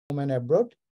and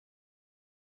abroad.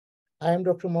 I am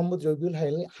Dr. Mohammad Rabiul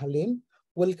Halim.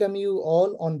 Welcome you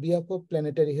all on behalf of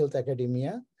Planetary Health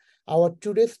Academia. Our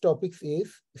today's topic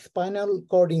is spinal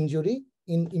cord injury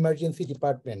in emergency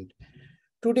department.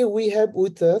 Today we have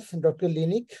with us Dr.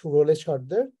 Linik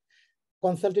Rolle-Schorder,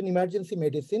 consultant emergency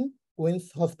medicine,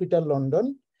 Queen's Hospital,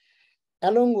 London,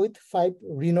 along with 5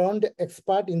 renowned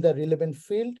experts in the relevant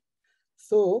field.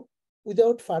 So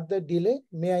without further delay,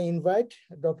 may I invite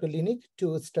Dr. Linik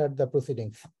to start the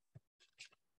proceedings.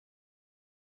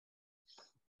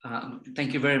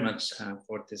 Thank you very much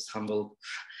for this humble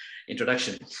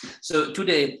introduction. So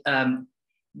today,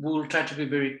 we'll try to be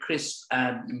very crisp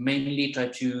and mainly try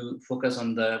to focus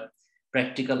on the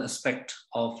practical aspect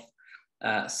of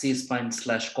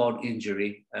C-spine/cord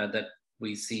injury that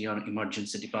we see on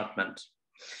emergency department.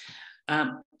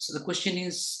 So the question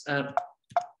is,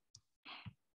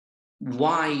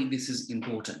 why this is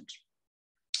important?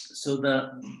 So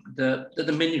there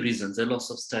are many reasons, there are lots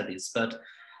of studies, but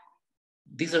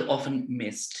these are often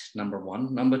missed, number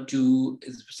one. Number two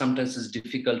is sometimes it's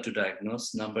difficult to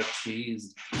diagnose. Number three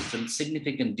is some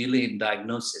significant delay in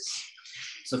diagnosis.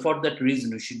 So for that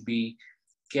reason, we should be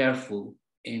careful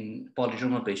in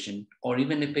polytrauma patient, or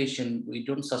even a patient we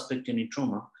don't suspect any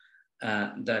trauma,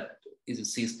 that is a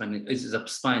C-spine, is a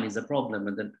spine is a problem,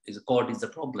 and then is a cord is a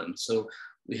problem. So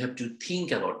we have to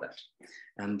think about that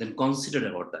and then consider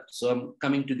about that. So I'm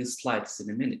coming to these slides in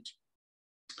a minute.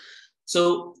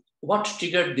 So what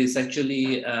triggered this?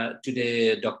 Actually,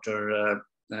 today, Dr.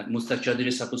 Mustaq Chaudhary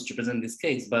is supposed to present this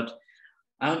case, but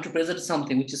I want to present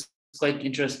something which is quite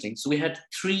interesting. So we had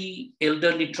 3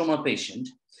 elderly trauma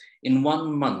patients in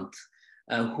 1 month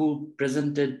who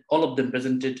presented, all of them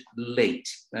presented late.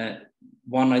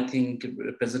 One, I think,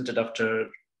 presented after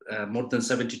more than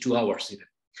 72 hours even.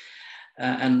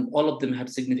 And all of them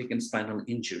had significant spinal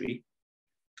injury,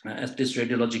 at least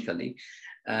radiologically.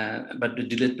 But the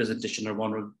delayed presentation or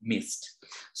one were missed.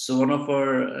 So one of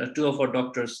our, 2 of our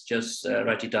doctors just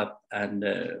write it up and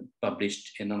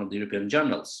published in one of the European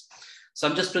journals. So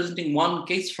I'm just presenting one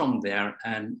case from there,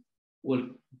 and we're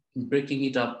breaking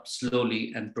it up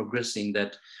slowly and progressing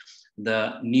that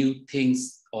the new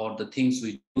things or the things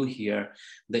we do here,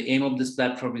 the aim of this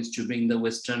platform is to bring the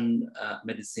Western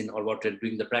medicine or what we're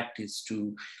doing the practice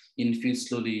to infuse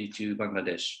slowly to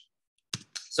Bangladesh.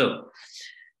 So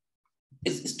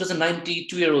it was a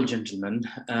 92-year-old gentleman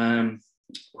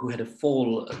who had a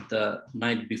fall the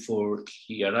night before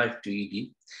he arrived to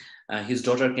ED. His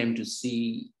daughter came to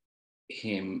see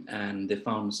him, and they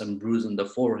found some bruise on the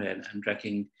forehead and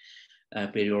tracking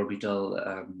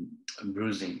periorbital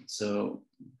bruising. So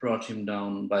brought him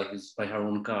down by her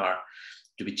own car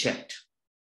to be checked.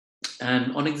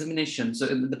 And on examination, so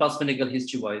in the past medical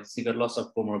history-wise, he got lots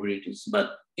of comorbidities,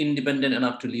 but independent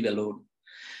enough to live alone.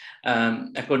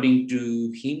 According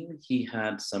to him, he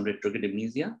had some retrograde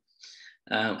amnesia.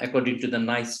 According to the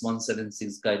NICE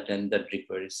 176 guideline that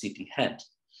requires CT head.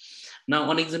 Now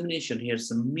on examination, here's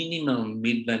some minimal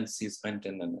midline C-spine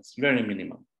tenderness, very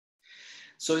minimal.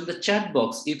 So in the chat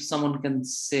box, if someone can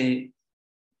say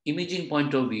imaging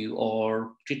point of view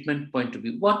or treatment point of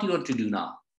view, what do you want to do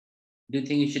now? Do you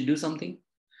think you should do something?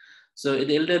 So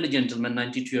the elderly gentleman,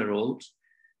 92-year-old,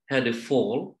 had a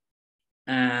fall.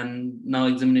 And now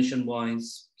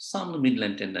examination-wise, some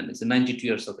midline tenderness, 92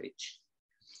 years of age.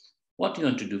 What do you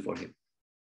want to do for him?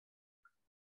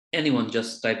 Anyone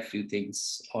just type a few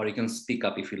things, or you can speak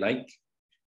up if you like.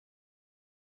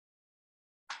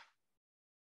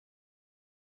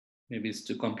 Maybe it's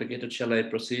too complicated. Shall I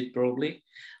proceed probably?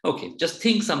 Okay, just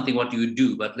think something what you would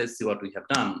do, but let's see what we have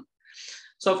done.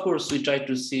 So of course, we try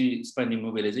to see spine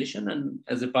immobilization, and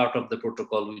as a part of the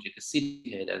protocol, we did a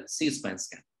CT head and C-spine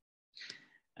scan.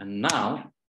 And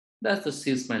now that's the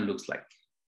C-spine looks like.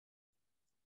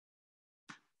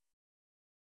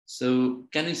 So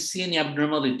can you see any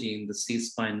abnormality in the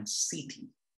C-spine CT?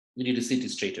 We did a CT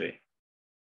straight away.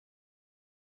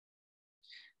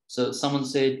 So someone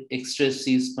said X-ray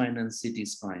C-spine and CT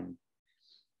spine.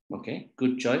 Okay,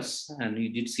 good choice. And you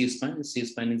did C-spine, the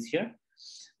C-spine is here.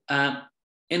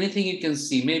 Anything you can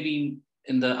see, maybe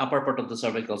in the upper part of the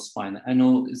cervical spine. I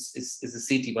know it's a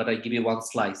CT, but I give you one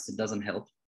slice, it doesn't help.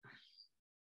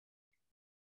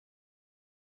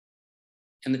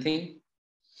 Anything?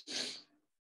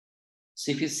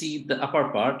 So if you see the upper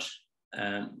part,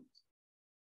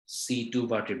 C2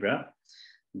 vertebra,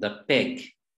 the peg.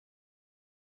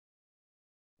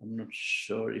 I'm not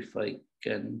sure if I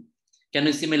can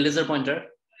you see my laser pointer?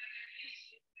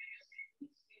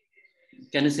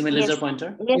 Can you see my laser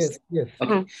pointer? Yes, yes.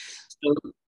 Okay.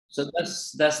 So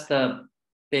that's the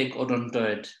peg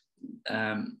odontoid.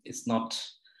 It's not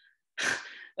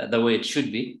the way it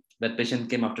should be. That patient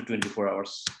came after 24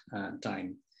 hours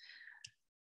time.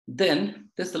 Then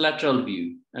there's the lateral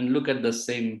view, and look at the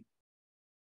same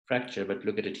fracture, but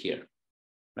look at it here,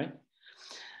 right?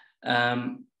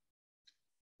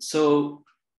 So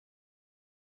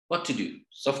what to do?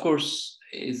 So of course,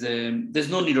 there's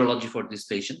no neurology for this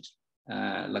patient,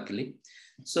 luckily.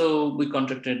 So we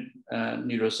contacted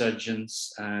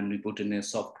neurosurgeons and we put in a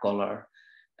soft collar,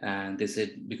 and they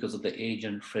said because of the age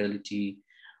and frailty,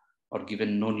 or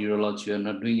given no neurology, we are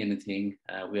not doing anything.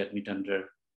 We admit under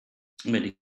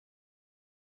medical.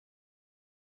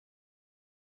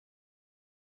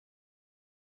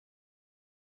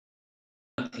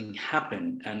 Nothing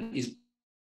happened, and is,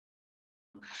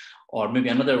 or maybe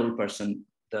another old person,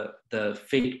 the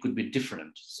fate could be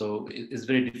different. So it's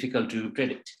very difficult to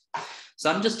predict. So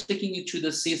I'm just taking you through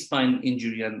the C-spine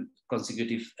injury and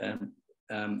consecutive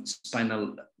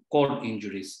spinal cord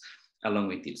injuries along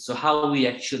with it. So how we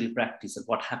actually practice and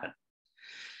what happened.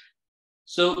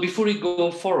 So before we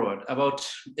go forward about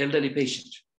elderly patient,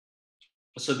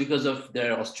 so because of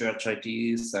their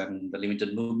osteoarthritis and the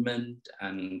limited movement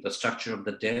and the structure of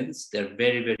the dents, they're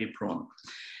very, very prone.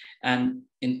 And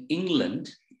in England,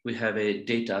 we have a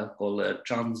data called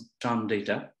TRAN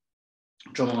data,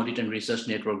 Trauma Audit and Research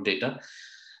Network data.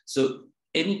 So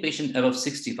any patient above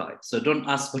 65, so don't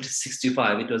ask what is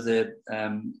 65, it was a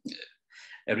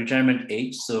retirement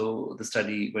age. So the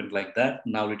study went like that.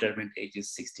 Now retirement age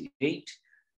is 68.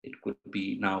 It could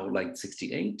be now like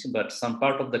 68, but some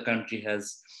part of the country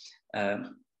has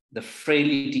the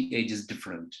frailty age is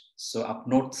different. So up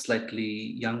north,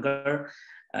 slightly younger.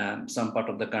 Some part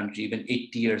of the country, even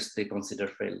 80 years, they consider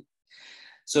frail.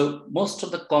 So most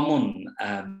of the common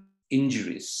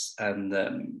injuries and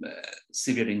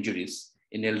severe injuries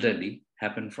in elderly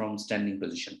happen from standing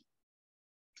position.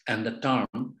 And the term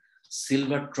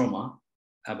silver trauma,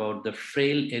 about the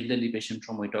frail elderly patient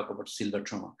trauma, we talk about silver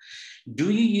trauma.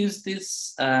 Do you use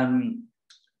this? Term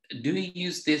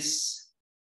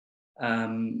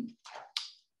in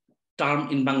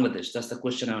Bangladesh? That's the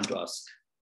question I want to ask.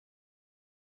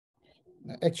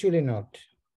 Actually not.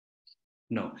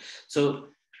 No. So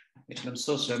I'm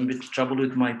so sorry, I'm a bit trouble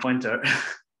with my pointer.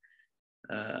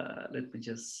 Let me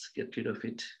just get rid of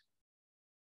it.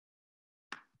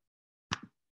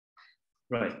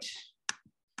 Right.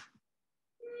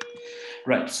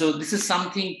 Right. So this is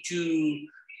something to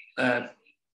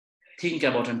think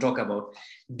about and talk about.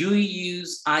 Do you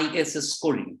use ISS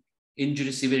scoring,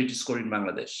 injury severity score in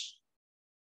Bangladesh?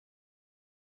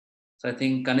 So I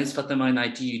think Kanis Fatima in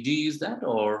ITU, do you use that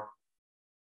or?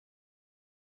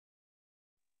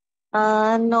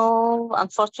 No,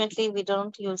 unfortunately, we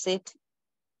don't use it.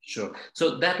 Sure.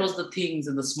 So that was the things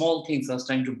and the small things I was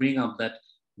trying to bring up, that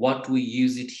what we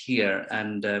use it here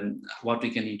and what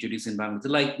we can introduce in Bangladesh.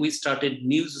 Like we started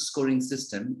news scoring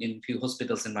system in few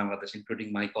hospitals in Bangladesh,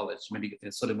 including my college,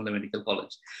 Solimula Medical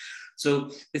College.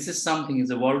 So this is something is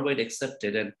a worldwide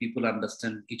accepted and people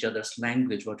understand each other's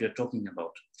language, what you're talking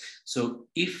about. So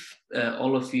if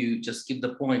all of you just give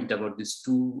the point about these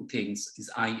two things,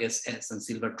 is ISS and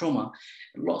silver trauma,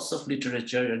 lots of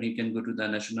literature, and you can go to the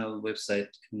national website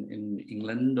in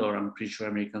England, or I'm pretty sure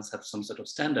Americans have some sort of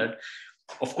standard.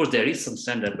 Of course, there is some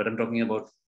standard, but I'm talking about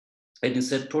a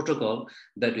set protocol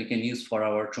that we can use for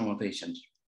our trauma patients.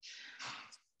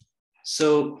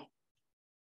 So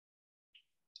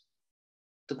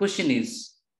the question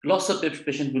is, lots of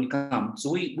patients will come. So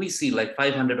we see like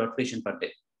 500 odd patients per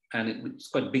day, and it's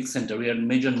quite a big center. We are a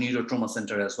major neurotrauma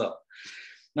center as well.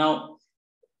 Now,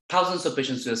 thousands of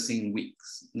patients we are seeing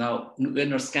weeks. Now, we're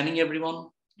not scanning everyone.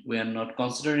 We are not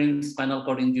considering spinal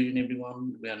cord injury in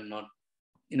everyone. We are not,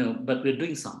 but we're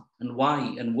doing some. And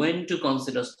why and when to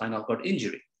consider spinal cord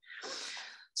injury?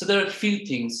 So there are a few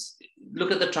things.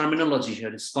 Look at the terminology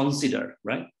here, is consider,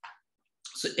 right?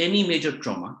 So any major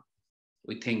trauma,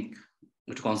 we think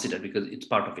we to consider because it's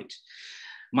part of it.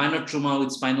 Minor trauma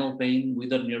with spinal pain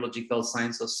without neurological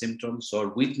signs or symptoms, or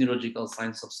with neurological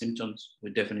signs of symptoms,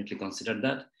 we definitely consider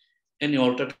that. Any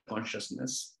altered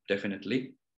consciousness,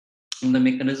 definitely. And the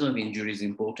mechanism of injury is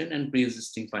important, and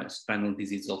pre-existing spinal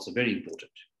disease is also very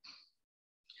important.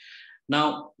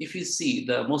 Now, if you see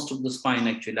most of the spine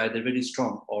actually either very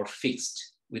strong or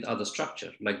fixed with other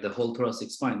structure, like the whole thoracic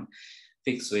spine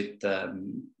fixed with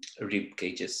rib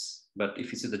cages. But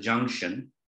if you see the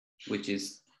junction, which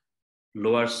is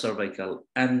lower cervical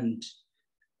and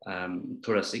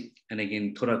thoracic, and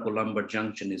again, thoracolumbar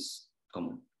junction is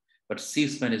common, but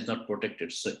C-spine is not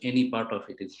protected. So any part of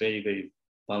it is very, very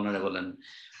vulnerable, and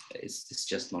it's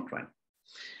just not right.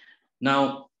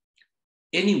 Now,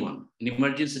 anyone in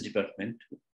emergency department,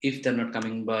 if they're not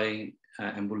coming by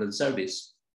ambulance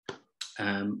service,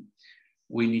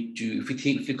 we need to,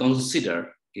 if we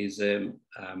consider is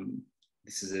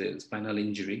this is a spinal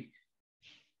injury,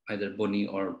 either bony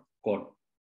or cord,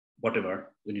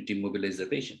 whatever, we need to immobilize the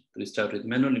patient. We start with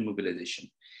manual immobilization.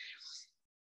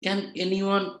 Can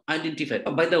anyone identify,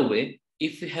 oh, by the way,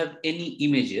 if you have any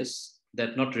images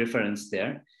that not referenced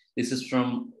there, this is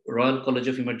from Royal College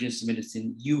of Emergency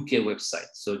Medicine UK website.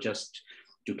 So just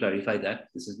to clarify that,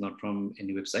 this is not from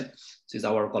any website. This is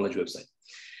our college website.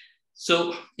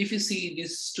 So if you see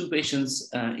these two patients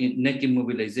in neck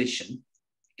immobilization,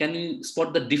 can you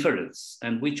spot the difference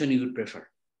and which one you would prefer?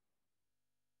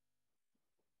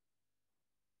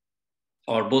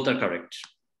 Or both are correct?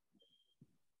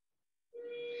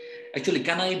 Actually,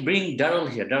 can I bring Daryl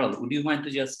here? Daryl, would you mind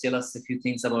to just tell us a few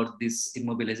things about this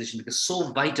immobilization? Because it's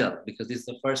so vital, because this is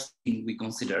the first thing we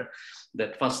consider,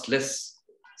 that first, let's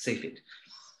save it.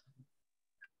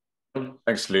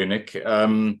 Thanks,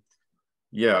 Lunik.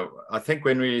 Yeah, I think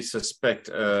when we suspect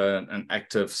an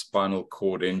active spinal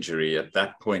cord injury, at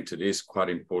that point, it is quite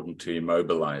important to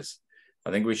immobilize. I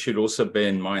think we should also bear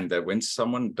in mind that when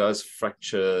someone does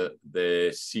fracture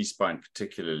their C-spine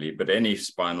particularly, but any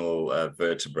spinal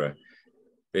vertebra,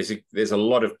 there's a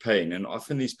lot of pain. And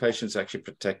often these patients actually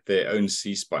protect their own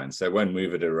C-spines. They won't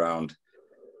move it around.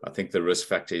 I think the risk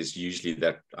factor is usually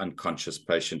that unconscious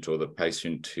patient or the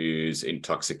patient who's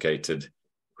intoxicated,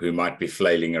 who might be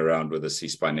flailing around with a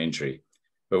C-spine injury.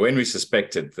 But when we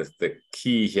suspect it, the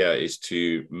key here is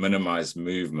to minimize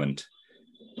movement,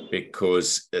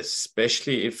 because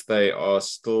especially if they are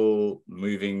still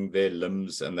moving their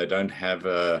limbs and they don't have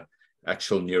a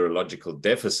actual neurological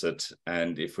deficit,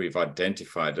 and if we've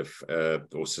identified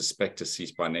or suspect a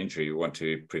C-spine injury, we want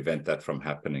to prevent that from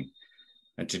happening.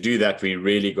 And to do that, we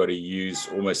really got to use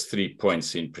almost 3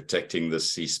 points in protecting the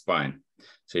C-spine.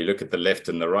 So you look at the left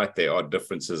and the right, there are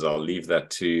differences. I'll leave that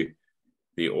to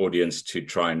the audience to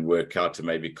try and work out, to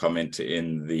maybe comment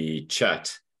in the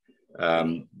chat.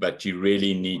 But you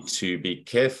really need to be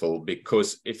careful,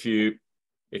 because if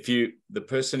the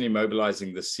person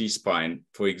immobilizing the C-spine,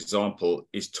 for example,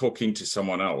 is talking to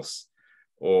someone else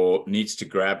or needs to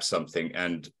grab something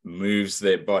and moves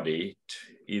their body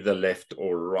either left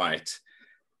or right,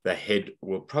 the head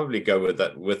will probably go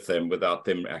with them without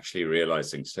them actually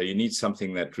realizing. So you need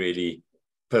something that really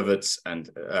pivots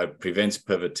and prevents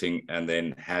pivoting, and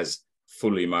then has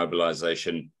full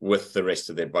immobilization with the rest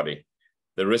of their body.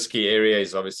 The risky area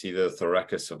is obviously the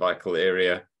thoracocervical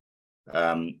area.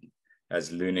 As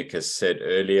Lunik has said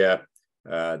earlier,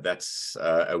 that's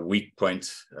a weak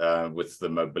point with the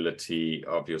mobility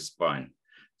of your spine.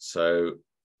 So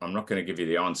I'm not going to give you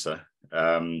the answer,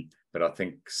 but I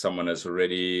think someone has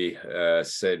already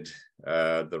said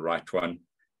the right one.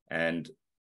 And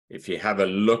if you have a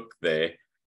look there,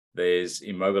 there's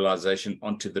immobilization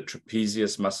onto the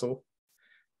trapezius muscle,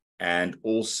 and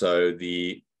also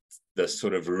the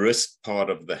sort of wrist part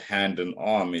of the hand and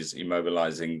arm is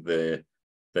immobilizing the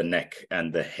neck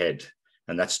and the head.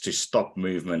 And that's to stop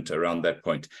movement around that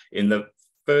point. In the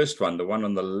first one, the one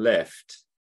on the left,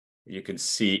 you can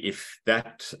see if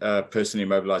that person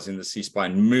immobilizing the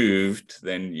C-spine moved,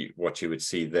 then what you would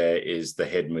see there is the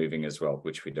head moving as well,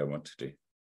 which we don't want to do.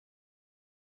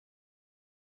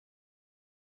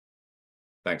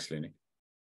 Thanks, Luni.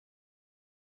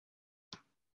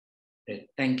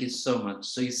 Thank you so much.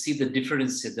 So you see the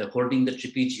difference here, the holding the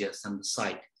trapezius and the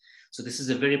side. So this is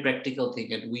a very practical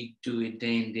thing, and we do it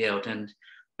day in, day out, and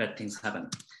bad things happen.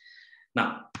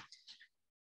 Now,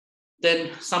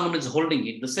 then someone is holding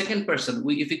it. The second person,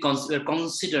 if we are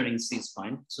considering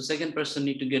C-spine, so second person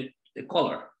need to get a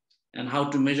collar. And how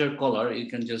to measure collar, you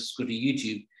can just go to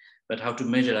YouTube, but how to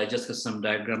measure, I just got some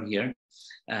diagram here.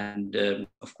 And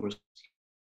of course,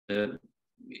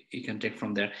 you can take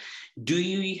from there. Do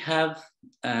you have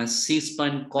a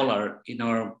C-spine collar in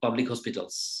our public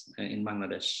hospitals in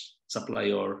Bangladesh,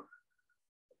 supply, or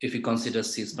if you consider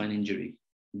C-spine injury?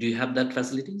 Do you have that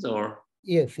facilities or?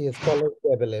 Yes, collars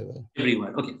available.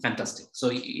 Everywhere. Okay, fantastic.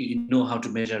 So you know how to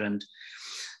measure. And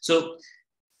so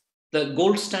the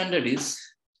gold standard is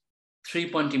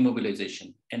 3-point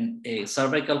immobilization and a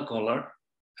cervical collar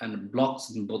and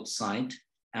blocks on both sides,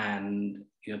 and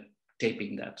you're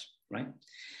taping that, right?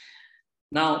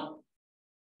 Now,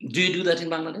 do you do that in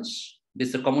Bangladesh? This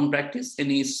is a common practice.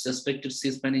 Any suspected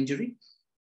C-spine injury?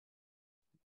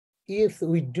 Yes,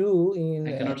 we do.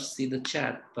 I cannot see the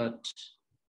chat, but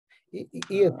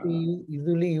yes, we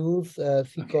usually use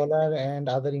C-collar and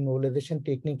other immobilization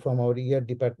technique from our ER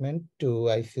department to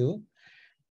ICU.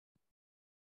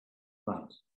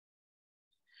 Right.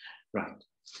 Right.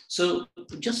 So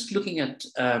just looking at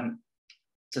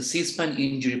So C-spine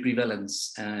injury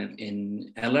prevalence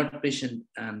in alert patient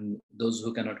and those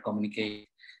who cannot communicate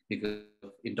because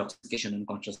of intoxication and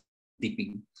conscious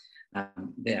sleeping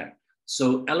there.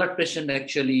 So alert patient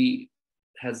actually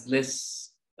has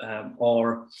less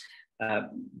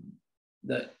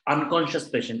the unconscious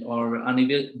patient or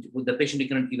the patient you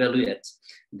cannot evaluate,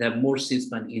 they have more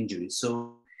C-spine injuries.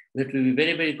 So we have to be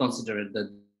very, very considerate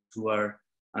that who are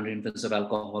under influence of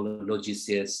alcohol or low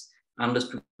GCS,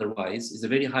 unless otherwise, is a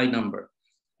very high number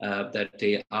that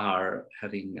they are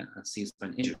having a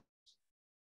C-spine injury.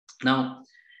 Now,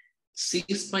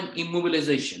 C-spine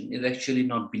immobilization is actually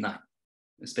not benign,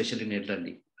 especially in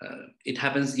elderly. It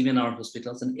happens even in our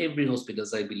hospitals and every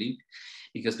hospitals, I believe,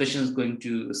 because patient is going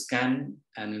to scan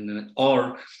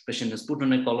or patient is put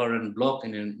on a collar and block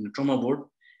in a trauma board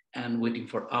and waiting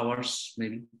for hours,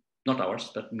 maybe not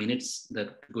hours, but minutes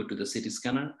that go to the CT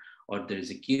scanner, or there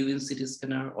is a queue in CT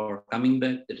scanner, or coming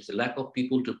back, there is a lack of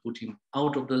people to put him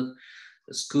out of the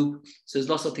scoop. So there's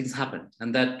lots of things happen.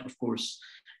 And that, of course,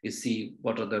 you see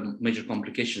what are the major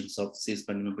complications of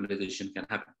C-spine immobilization can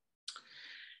happen.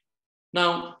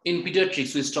 Now, in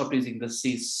pediatrics, we stopped using the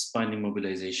C-spine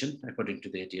immobilization according to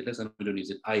the ATLS, and we don't use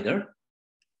it either.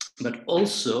 But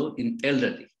also in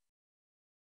elderly,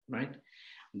 right?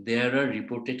 There are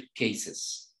reported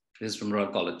cases, this is from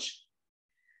Royal College,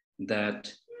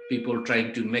 that people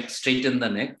trying to straighten the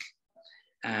neck,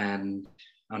 and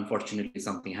unfortunately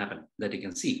something happened that you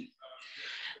can see.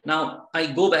 Now, I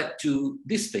go back to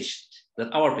this patient,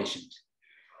 our patient.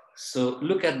 So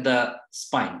look at the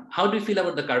spine. How do you feel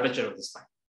about the curvature of the spine?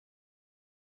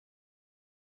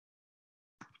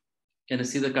 Can you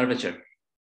see the curvature?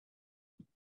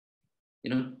 You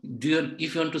know,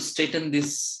 if you want to straighten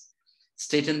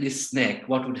this neck,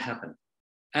 what would happen?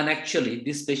 And actually,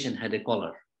 this patient had a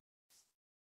collar.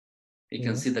 You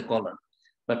can see the collar.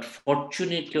 But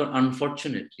fortunately or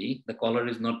unfortunately, the collar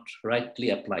is not rightly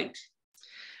applied.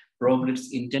 Probably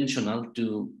it's intentional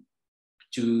to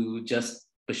just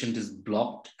patient is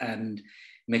blocked and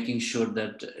making sure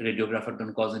that radiographer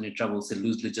don't cause any trouble, so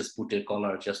loosely just put a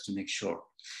collar just to make sure.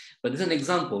 But this is an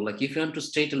example, like if you want to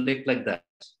straighten a leg like that,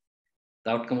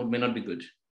 the outcome may not be good.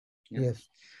 Yeah? Yes.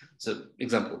 So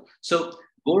example. So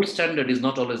gold standard is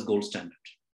not always gold standard.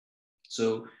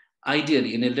 So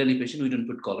ideally in elderly patient, we don't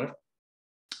put collar,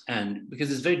 and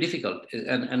because it's very difficult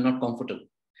and not comfortable.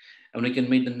 And we can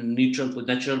make the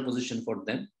natural position for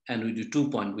them. And we do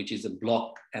 2-point, which is a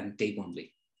block and tape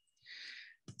only.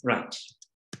 Right.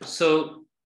 So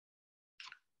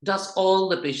does all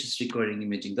the patients requiring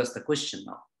imaging? That's the question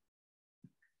now.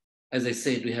 As I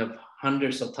said, we have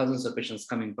hundreds of thousands of patients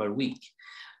coming per week.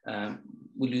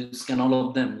 Will you scan all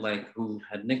of them, like who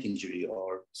had neck injury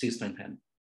or C-spine pain?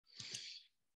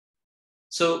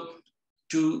 So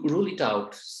to rule it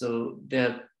out, so there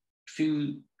are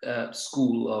few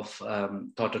school of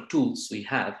thought or tools we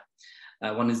have.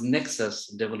 One is Nexus,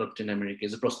 developed in America.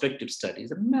 It's a prospective study.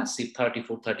 It's a massive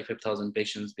 35,000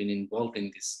 patients been involved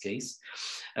in this case,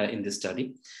 in this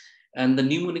study. And the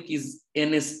mnemonic is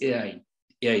NSAI.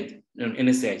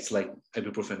 NSAI, it's like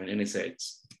ibuprofen and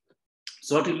NSAIDs.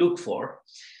 So what we look for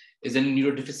is any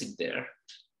neurodeficit there.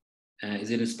 Is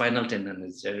there a spinal tendon?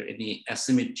 Is there any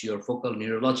asymmetry or focal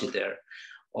neurology there?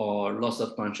 Or loss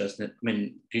of consciousness,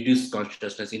 reduced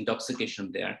consciousness,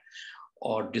 intoxication there,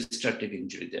 or destructive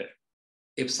injury there.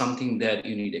 If something there,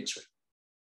 you need X-ray,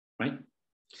 right?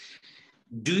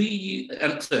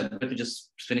 And so let me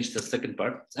just finish the second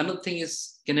part. Another thing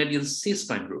is Canadian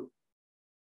C-spine group,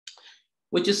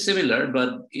 which is similar,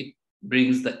 but it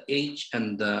brings the age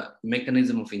and the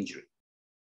mechanism of injury.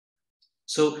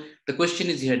 So the question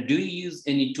is here, do you use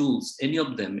any tools, any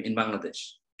of them in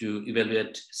Bangladesh to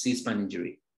evaluate C-spine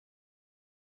injury?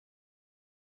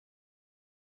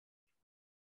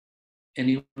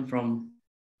 Anyone from?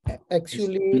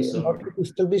 Actually, not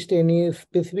established any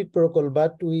specific protocol,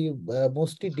 but we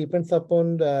mostly depends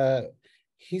upon the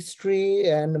history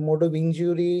and mode of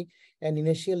injury and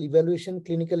initial evaluation,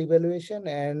 clinical evaluation,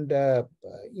 and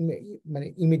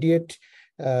immediate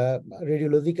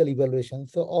radiological evaluation.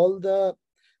 So all the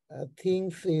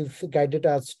things is guided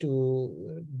us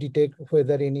to detect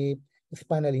whether any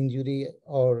spinal injury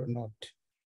or not.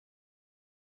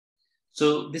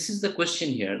 So this is the question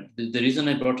here. The reason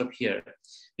I brought up here,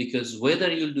 because whether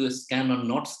you'll do a scan or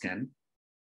not scan,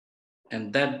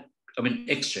 and that,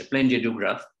 X-ray, plain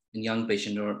radiograph in young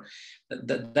patient, or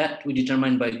that we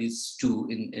determine by these two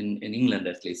in England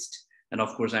at least. And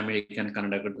of course, America and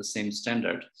Canada got the same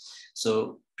standard.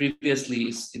 So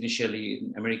previously, initially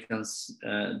Americans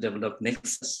developed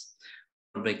Nexus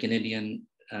by Canadian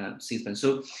C-spine.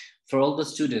 So for all the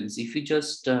students, if you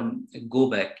just go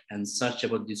back and search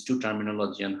about these two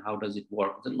terminology and how does it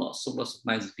work, there are lots of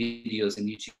nice videos in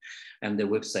YouTube, and their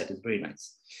website is very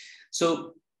nice.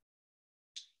 So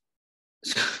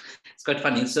it's quite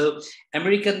funny. So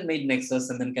American made Nexus,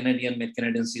 and then Canadian made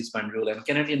Canadian C-spine rule, and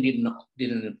Canadian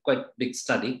did a quite big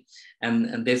study,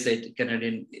 and they said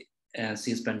Canadian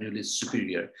C-spine rule is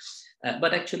superior.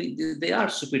 But actually, they are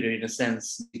superior in a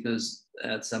sense because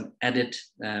some added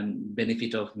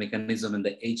benefit of mechanism and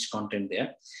the age content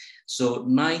there. So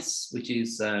NICE, which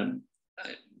is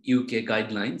UK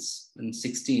guidelines, in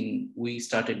 2016, we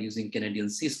started using Canadian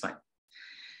C-spine.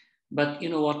 But you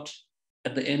know what?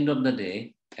 At the end of the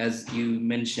day, as you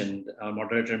mentioned, our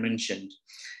moderator mentioned,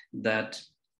 that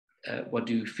what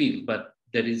do you feel? But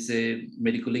there is a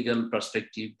medical legal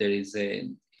perspective, there is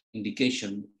an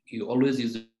indication. You always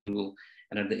use the rule,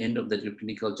 and at the end of that, your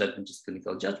clinical judgment is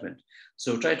clinical judgment.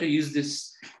 So try to use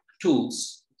these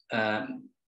tools to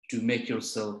make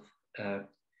yourself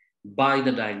buy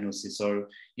the diagnosis or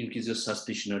increase your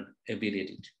suspicion or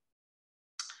ability.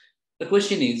 The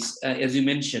question is, as you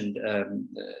mentioned,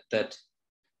 that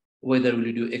whether will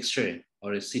you do X-ray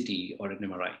or a CT or an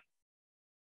MRI.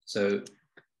 So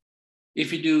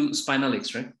if you do spinal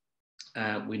X-ray,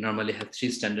 we normally have 3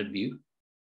 standard view.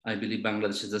 I believe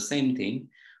Bangladesh is the same thing.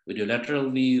 We do lateral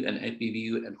view, an AP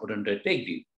view, and odontoid peg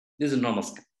view. This is a normal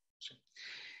scan.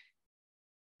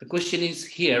 The question is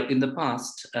here, in the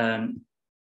past,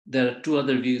 there are 2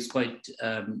 other views quite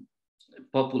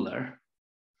popular.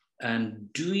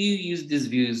 And do you use these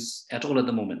views at all at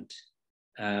the moment?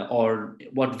 Or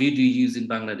what view do you use in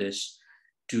Bangladesh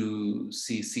to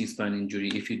see C-spine injury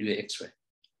if you do an X-ray?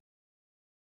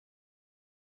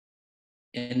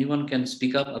 Anyone can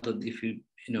speak up, other if you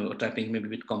typing maybe a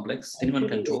bit complex. Anyone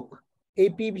can talk.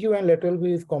 AP view and lateral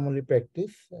view is commonly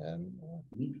practiced.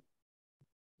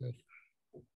 Yes.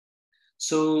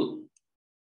 So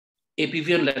AP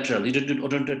view and lateral, you don't do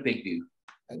odontoid peg view?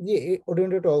 Yeah,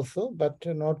 odontoid also, but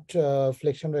not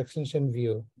flexion or extension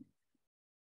view.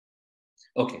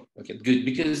 Okay, good,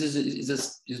 because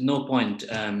there's no point.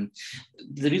 The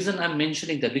reason I'm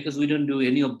mentioning that, because we don't do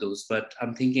any of those, but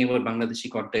I'm thinking about Bangladeshi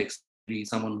context,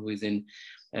 someone who is in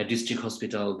a district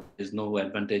hospital, there's no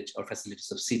advantage or facilities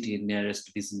of city in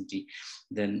nearest vicinity,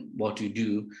 then what you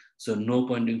do. So no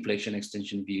point doing flexion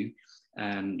extension view,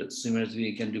 and swimmers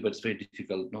we can do, but it's very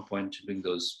difficult, no point doing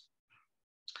those.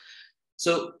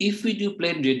 So if we do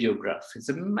plain radiograph, it's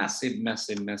a massive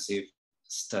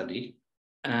study.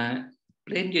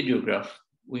 Plain radiograph,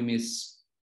 we miss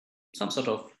some sort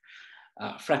of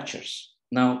fractures.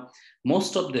 Now,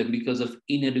 most of them because of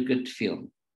inadequate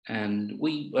film, and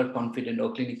we were confident,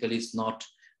 or clinically is not,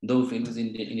 though film is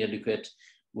inadequate,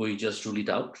 we just rule it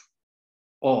out.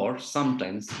 Or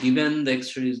sometimes even the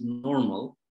X-ray is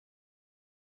normal,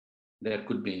 there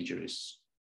could be injuries.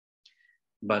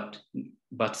 But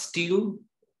still,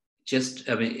 just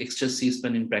extra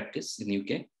C-spine in practice in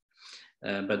UK.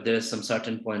 But there is some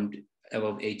certain point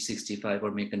above age 65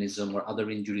 or mechanism or other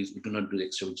injuries, we do not do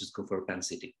X-ray, we just go for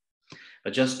pan-CT.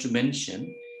 But just to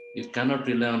mention, you cannot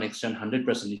rely on X-ray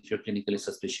 100% if you're clinically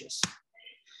suspicious.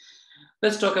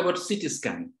 Let's talk about CT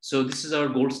scan. So this is our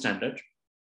gold standard.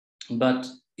 But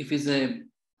if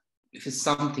it's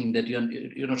something that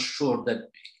you're not sure, that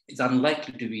it's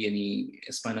unlikely to be any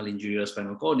spinal injury or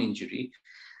spinal cord injury,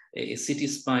 a CT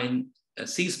spine, a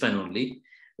C-spine only,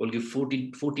 will give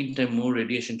 14 times more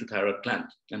radiation to thyroid gland,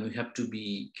 and we have to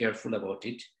be careful about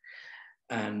it.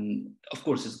 And of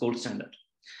course, it's gold standard.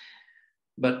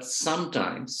 But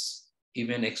sometimes,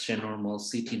 even X-ray normal,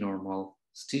 CT normal,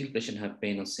 still patient have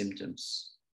pain or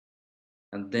symptoms,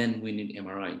 and then we need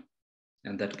MRI,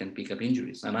 and that can pick up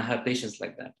injuries. And I have patients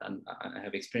like that, and I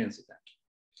have experience with that.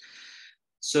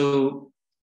 So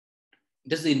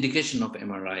this is the indication of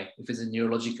MRI. If it's a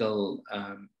neurological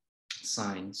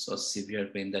signs or severe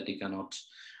pain that you cannot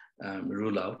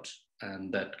rule out,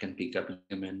 and that can pick up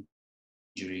ligament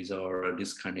injuries or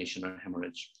disc herniation or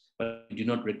hemorrhage. But we do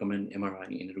not recommend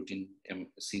MRI in a routine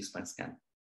C-spine scan.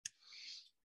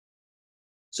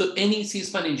 So any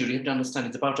C-spine injury, you have to understand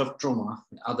it's a part of trauma.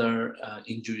 Other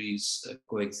injuries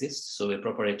coexist. So a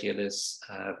proper ATLS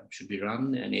should be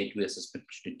run, and A2 assessment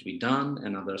should need to be done,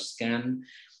 another scan,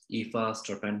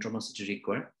 EFAST or pan-trauma surgery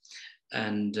required.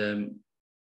 And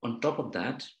on top of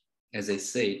that, as I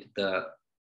said, the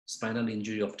spinal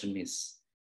injury often miss.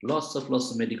 Lots of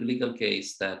medical legal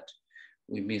case that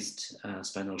we missed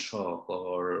spinal shock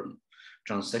or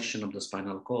transection of the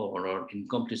spinal cord or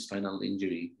incomplete spinal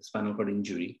injury, spinal cord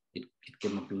injury. It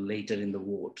came up later in the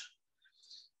ward.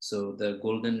 So the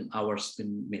golden hours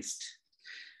been missed.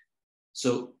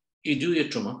 So you do your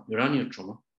trauma, you run your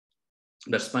trauma,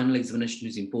 but spinal examination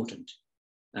is important.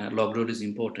 Log roll is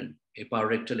important. A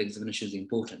parorectal examination is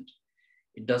important.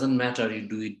 It doesn't matter you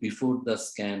do it before the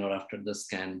scan or after the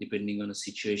scan, depending on the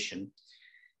situation,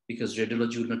 because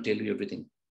radiology will not tell you everything.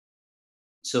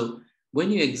 So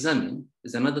when you examine,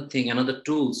 is another thing, another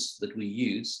tools that we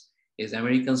use is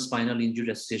American Spinal Injury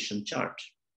Association chart,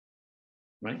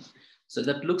 right? So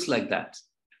that looks like that.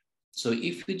 So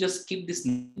if you just keep this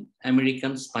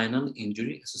American Spinal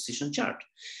Injury Association chart,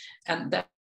 and that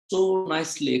so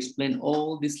nicely explain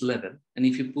all this level. And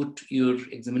if you put your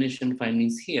examination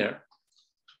findings here,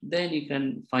 then you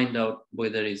can find out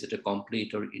whether is it a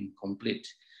complete or incomplete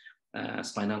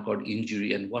spinal cord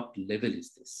injury and what level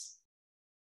is this.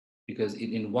 Because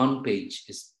in one page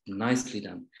is nicely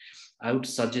done. I would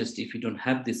suggest if you don't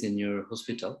have this in your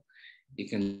hospital, you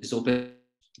can just open,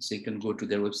 so you can go to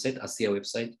their website, ASIA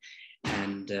website,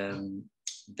 and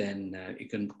then you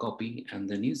can copy and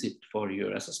then use it for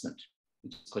your assessment.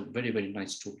 It's got very, very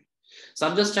nice tool. So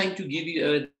I'm just trying to give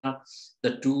you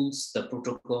the tools, the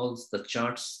protocols, the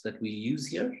charts that we use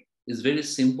here. Is very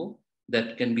simple,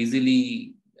 that can be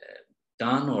easily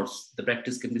done, or the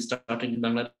practice can be started in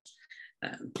Bangladesh.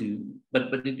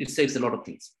 But it saves a lot of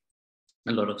things,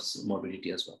 a lot of morbidity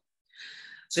as well.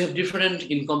 So you have different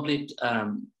incomplete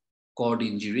cord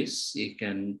injuries. You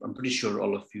can, I'm pretty sure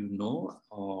all of you know,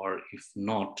 or if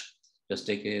not, just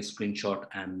take a screenshot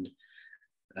and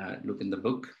look in the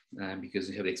book, because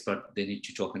you have expert, they need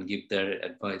to talk and give their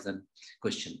advice and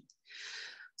question.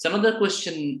 So another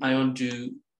question I want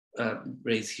to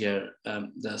raise here,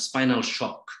 the spinal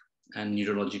shock and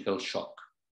neurological shock.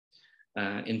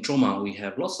 In trauma, we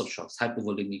have lots of shocks,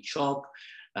 hypovolemic shock,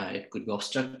 it could be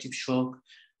obstructive shock,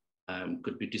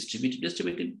 could be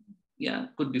distributed, yeah,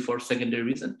 could be for secondary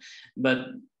reason,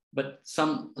 but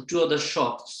some two other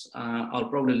shocks, I'll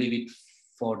probably leave it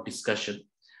for discussion.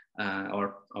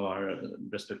 Or our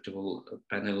respectable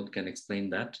panel can explain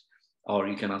that, or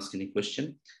you can ask any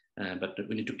question, but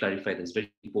we need to clarify this,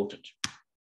 very important.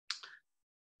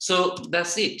 So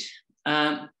that's it.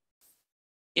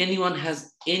 Anyone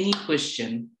has any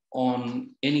question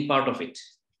on any part of it?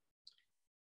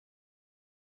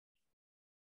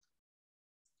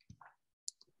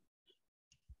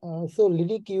 So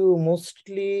Lilik, you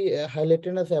mostly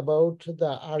highlighted us about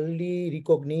the early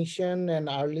recognition and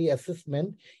early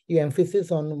assessment. You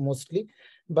emphasis on mostly,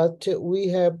 but we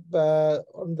have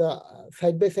on the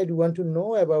side by side, we want to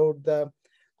know about the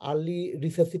early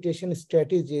resuscitation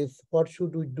strategies. What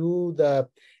should we do? The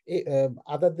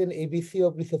other than ABC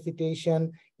of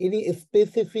resuscitation, any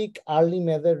specific early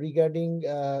measure regarding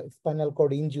spinal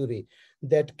cord injury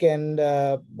that can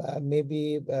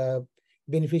maybe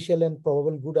beneficial and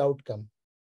probable good outcome?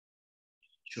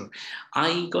 Sure.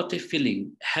 I got a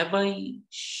feeling, have I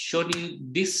shown you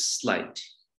this slide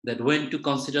that when to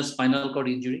consider spinal cord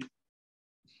injury?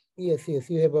 Yes,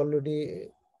 you have already.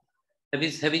 Have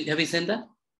you seen that?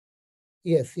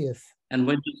 Yes. And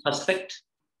when to suspect?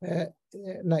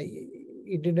 No,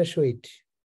 you did not show it.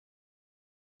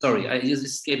 Sorry, I just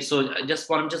escaped. So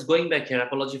I'm just going back here.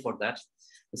 Apology for that.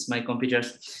 It's my computer.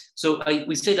 So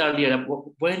we said earlier,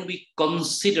 when we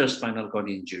consider spinal cord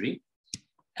injury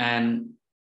and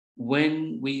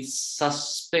when we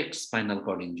suspect spinal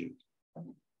cord injury,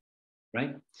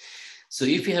 right? So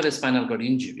if you have a spinal cord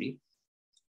injury,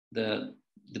 the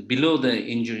below the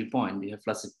injury point, we have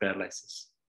flaccid paralysis.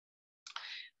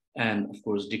 And of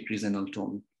course, decrease in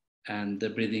tone. And the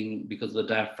breathing, because the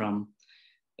diaphragm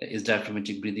is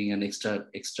diaphragmatic breathing and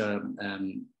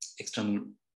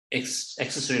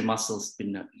accessory muscles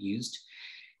been used.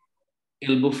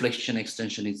 Elbow flexion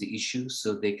extension is the issue,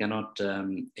 so they cannot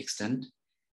extend,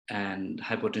 and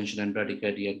hypotension and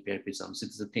bradycardia and priapism, so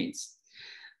these are things.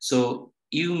 So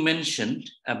you mentioned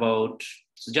about,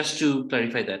 so just to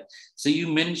clarify that, so you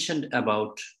mentioned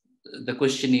about, the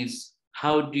question is,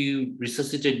 how do you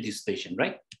resuscitate this patient,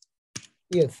 right?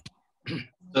 Yes.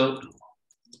 So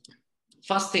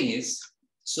first thing is,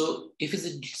 so if you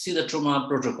see the trauma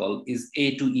protocol is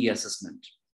A to E assessment,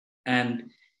 and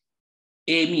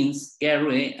A means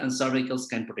airway and cervical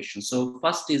scan protection. So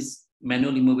first is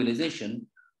manual immobilization,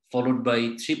 followed by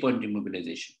 3-point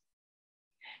immobilization.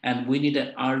 And we need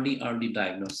an early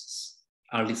diagnosis,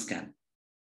 early scan.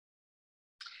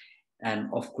 And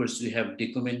of course, we have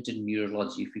documented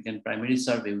neurology. If we can primary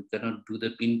survey, we cannot do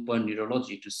the pinpoint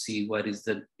neurology to see what is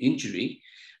the injury.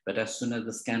 But as soon as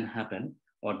the scan happens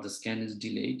or the scan is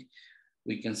delayed,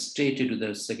 we can straight into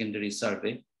the secondary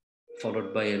survey,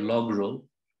 followed by a log roll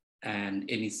and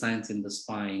any signs in the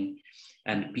spine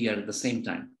and PR at the same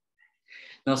time.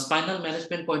 Now, spinal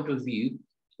management point of view,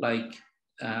 like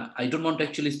I don't want to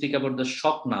actually speak about the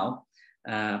shock now.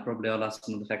 Probably I'll ask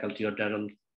some of the faculty or Daryl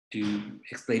to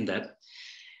explain that.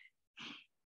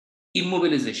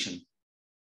 Immobilization.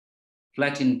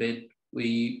 Flat in bed,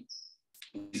 we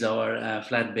use our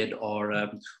flat bed or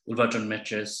Wolverton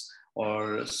mattress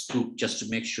or scoop just to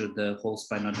make sure the whole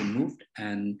spine not been moved,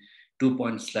 and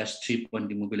 2-point/3-point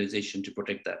immobilization to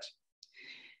protect that.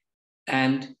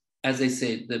 And as I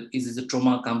said, is a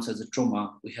trauma comes as a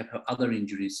trauma. We have other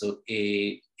injuries. So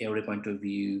A aortic point of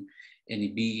view, any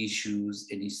B issues,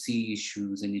 any C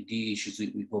issues, any D issues,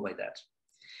 we go by that.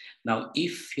 Now,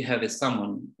 if you have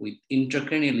someone with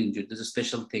intracranial injury, there's a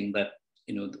special thing that,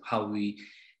 how we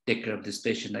take care of this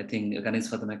patient. I think Ganesh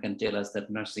Fatana can tell us that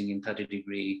nursing in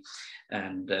 30-degree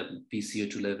and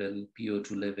PCO2 level,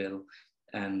 PO2 level,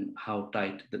 and how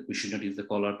tight that we should not use the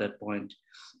collar at that point.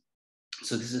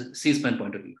 So this is a C-spine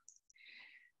point of view.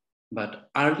 But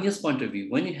earliest point of view,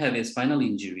 when you have a spinal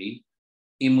injury,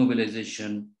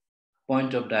 immobilization,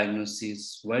 point of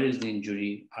diagnosis, where is the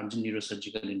injury, urgent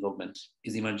neurosurgical involvement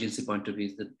is emergency point of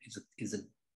view is a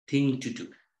thing to do,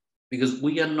 because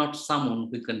we are not someone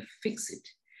who can fix it.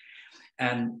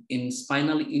 And in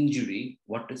spinal injury,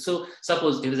 so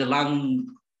suppose it is a lung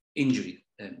injury,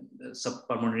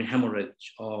 subpulmonary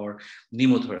hemorrhage or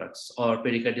pneumothorax or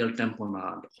pericardial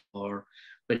tamponade or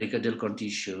pericardial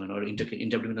contusion or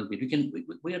interabdominal bleed.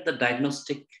 We are the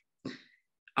diagnostic,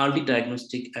 early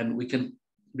diagnostic, and we can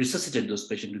resuscitate those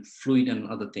patients with fluid and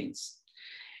other things.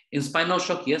 In spinal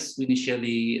shock, yes, we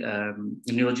initially, in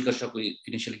neurological shock, we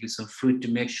initially give some fluid to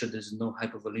make sure there's no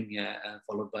hypovolemia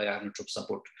followed by inotrope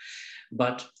support.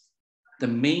 But the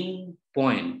main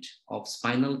point of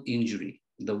spinal injury,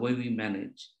 the way we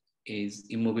manage, is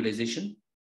immobilization,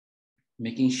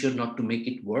 making sure not to make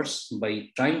it worse by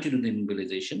trying to do the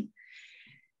immobilization,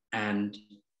 and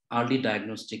early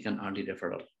diagnostic and early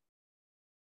referral.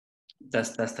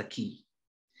 That's the key.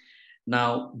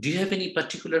 Now, do you have any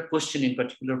particular question in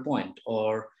particular point,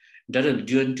 or Daryl,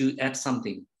 do you want to add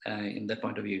something in that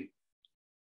point of view?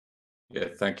 Yeah,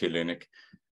 thank you, Lunik.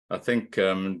 I think,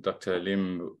 Dr.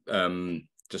 Halim,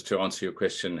 just to answer your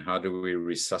question, how do we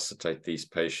resuscitate these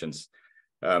patients?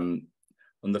 On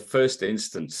the first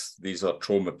instance, these are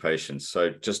trauma patients.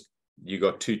 So you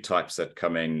got two types that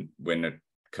come in when it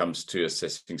comes to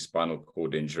assessing spinal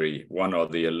cord injury. One are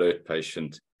the alert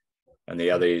patient, and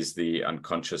the other is the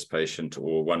unconscious patient,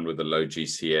 or one with a low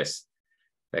GCS.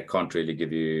 They can't really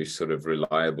give you sort of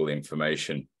reliable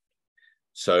information.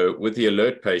 So with the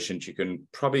alert patient, you can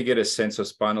probably get a sense of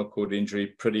spinal cord injury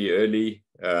pretty early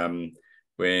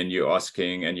when you're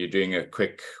asking and you're doing a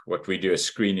quick, what we do, a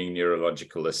screening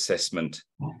neurological assessment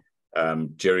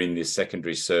during the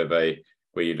secondary survey,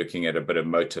 where you're looking at a bit of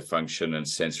motor function and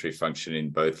sensory function in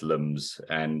both limbs.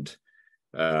 And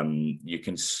you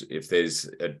can, if there's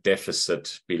a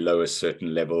deficit below a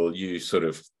certain level, you sort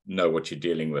of know what you're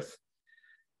dealing with.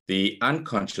 The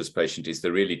unconscious patient is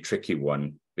the really tricky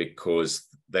one, because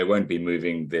they won't be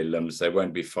moving their limbs, they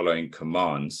won't be following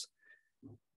commands.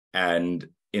 And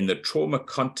in the trauma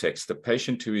context, the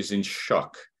patient who is in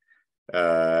shock,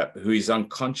 who is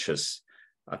unconscious,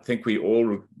 I think we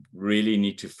all really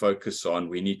need to focus on,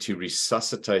 we need to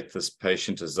resuscitate this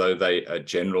patient as though they are a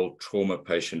general trauma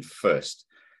patient first.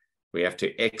 We have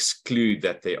to exclude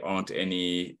that there aren't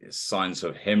any signs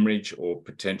of hemorrhage or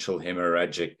potential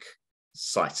hemorrhagic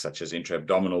sites, such as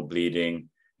intra-abdominal bleeding,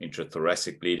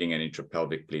 intrathoracic bleeding, and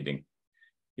intrapelvic bleeding.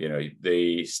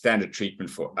 The standard treatment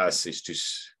for us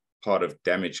is part of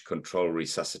damage control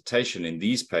resuscitation in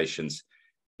these patients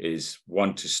is,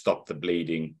 one, to stop the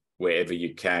bleeding wherever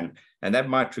you can. And that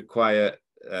might require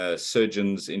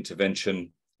surgeon's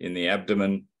intervention in the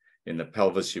abdomen. In the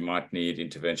pelvis, you might need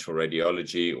interventional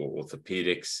radiology or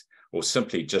orthopedics, or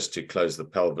simply just to close the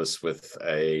pelvis with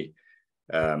a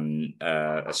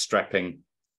strapping.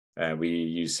 We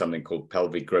use something called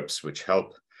pelvic grips, which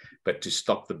help, but to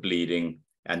stop the bleeding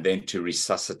and then to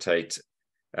resuscitate.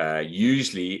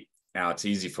 Usually, now it's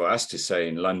easy for us to say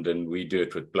in London, we do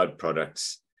it with blood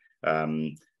products.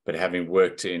 But having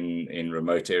worked in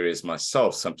remote areas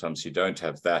myself, sometimes you don't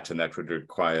have that, and that would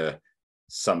require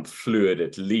some fluid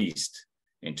at least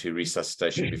into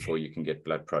resuscitation before you can get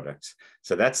blood products.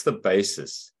 So that's the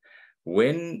basis.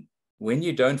 When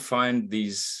you don't find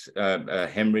these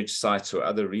hemorrhage sites or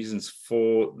other reasons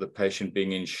for the patient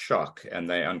being in shock and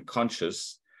they're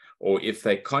unconscious, or if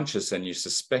they're conscious and you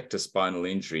suspect a spinal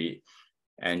injury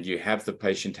and you have the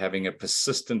patient having a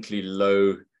persistently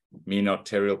low mean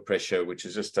arterial pressure, which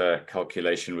is just a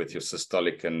calculation with your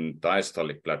systolic and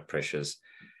diastolic blood pressures.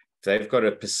 If they've got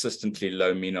a persistently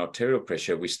low mean arterial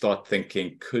pressure, we start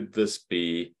thinking, could this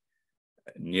be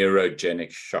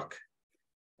neurogenic shock?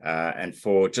 And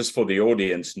just for the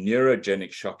audience,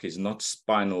 neurogenic shock is not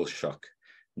spinal shock.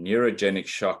 Neurogenic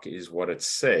shock is what it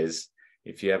says.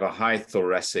 If you have a high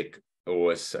thoracic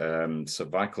or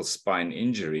cervical spine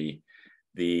injury,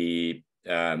 the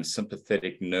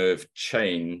sympathetic nerve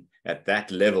chain at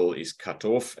that level is cut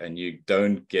off, and you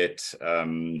don't get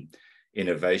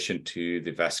innervation to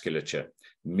the vasculature,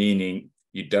 meaning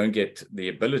you don't get the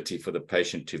ability for the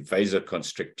patient to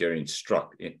vasoconstrict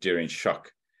during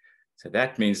shock. So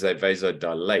that means they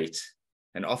vasodilate,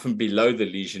 and often below the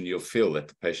lesion, you'll feel that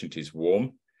the patient is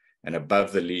warm, and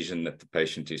above the lesion that the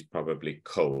patient is probably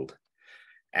cold.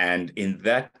 And in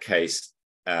that case,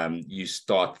 you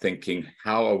start thinking,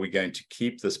 how are we going to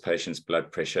keep this patient's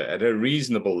blood pressure at a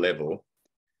reasonable level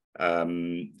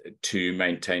to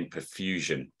maintain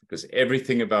perfusion? Because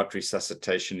everything about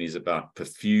resuscitation is about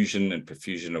perfusion and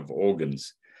perfusion of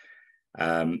organs.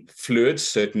 Fluids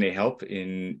certainly help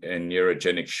in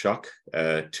neurogenic shock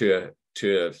to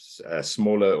a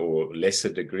smaller or lesser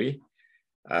degree.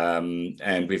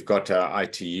 And we've got our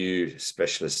ITU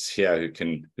specialists here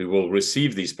who will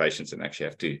receive these patients and actually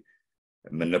have to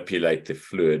manipulate the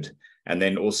fluid. And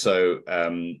then also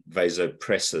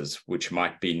vasopressors, which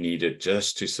might be needed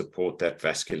just to support that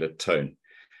vascular tone.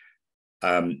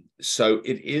 So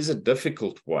it is a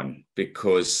difficult one,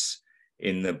 because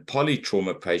in the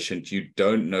polytrauma patient, you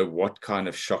don't know what kind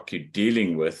of shock you're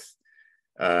dealing with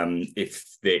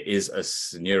if there is a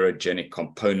neurogenic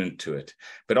component to it.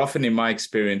 But often in my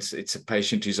experience, it's a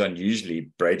patient who's unusually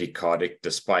bradycardic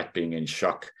despite being in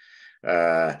shock.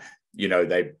 They're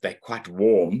quite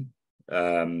warm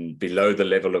below the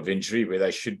level of injury where they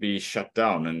should be shut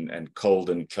down and cold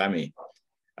and clammy.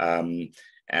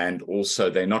 And also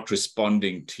they're not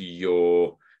responding to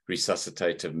your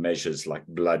resuscitative measures like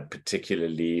blood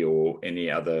particularly, or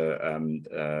any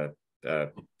other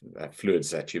fluids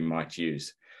that you might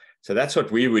use. So that's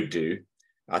what we would do.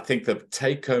 I think the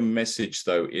take-home message,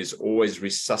 though, is always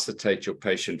resuscitate your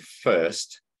patient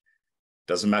first.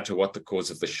 Doesn't matter what the cause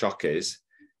of the shock is.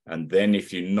 And then if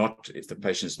the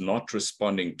patient's not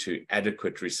responding to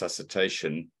adequate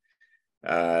resuscitation,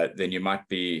 then you might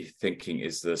be thinking,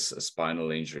 is this a spinal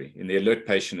injury? In the alert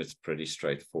patient, it's pretty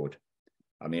straightforward.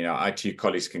 I mean, our ITU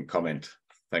colleagues can comment.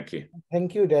 Thank you.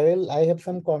 Thank you, Daryl. I have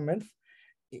some comments.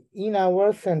 In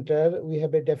our center, we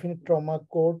have a definite trauma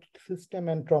code system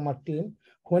and trauma team.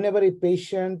 Whenever a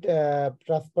patient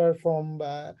transfer from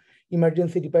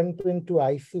emergency department to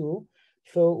ICU,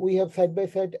 so we have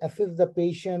side-by-side assess the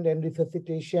patient, and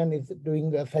resuscitation is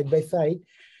doing side-by-side.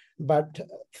 But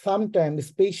sometimes,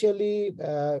 especially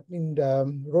in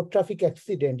the road traffic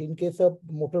accident, in case of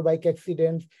motorbike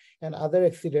accidents and other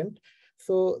accident,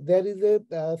 so there is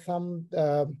some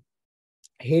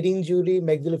head injury,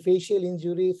 maxillofacial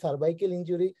injury, cervical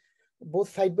injury, both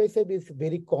side by side is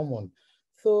very common.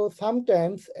 So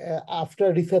sometimes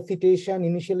after resuscitation,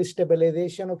 initial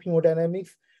stabilization of hemodynamics,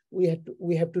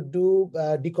 we have to do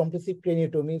decompressive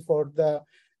craniotomy for the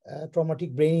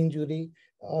traumatic brain injury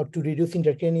to reduce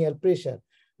intracranial pressure.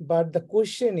 But the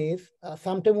question is,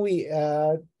 sometimes we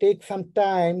take some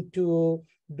time to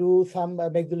do some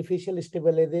maxillofacial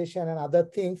stabilization and other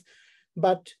things.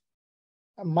 But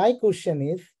my question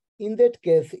is, in that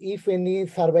case, if any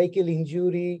cervical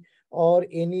injury or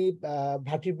any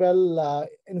vertebral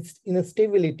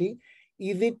instability,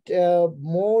 is it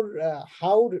more,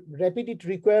 how rapid it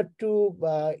required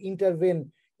to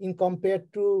intervene in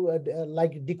compared to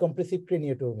like decompressive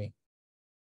craniotomy?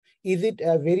 Is it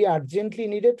very urgently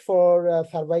needed for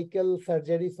cervical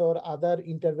surgeries or other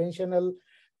interventional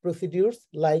procedures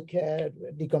like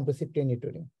decompressive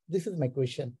craniotomy? This is my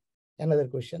question. Another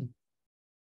question.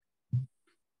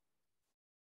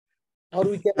 Or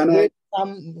we can wait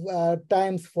some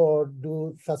times for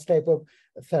do such type of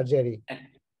surgery.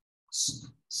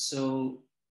 So,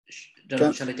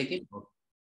 shall I take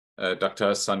it? Dr.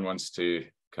 Hassan wants to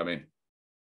come in.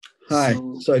 Hi,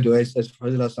 sorry to ask,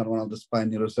 Fazil Hassan, one of the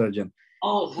spine neurosurgeon.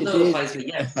 Oh, hello, Fazil.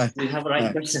 Yes, you have a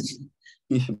right person.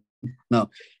 No,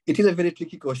 it is a very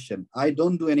tricky question. I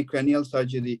don't do any cranial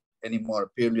surgery anymore,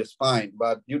 purely spine.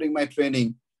 But during my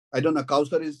training, I don't know,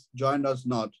 Kausar is joined us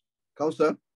not.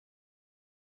 Kausar?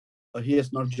 He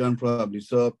has not joined probably.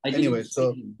 So anyway,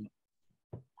 so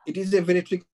it is a very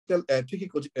tricky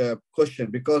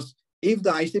question, because if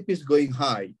the ICP is going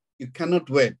high, you cannot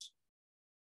wait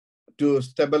to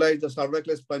stabilize the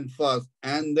cervical spine first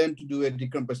and then to do a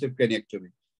decompressive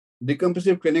craniectomy.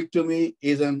 Decompressive craniectomy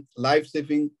is a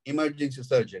life-saving emergency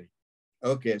surgery.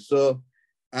 Okay, so,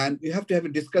 and you have to have a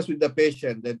discuss with the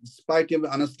patient that despite of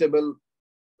unstable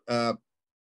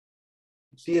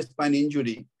CS spine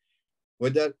injury,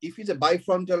 whether if it's a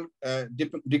bifrontal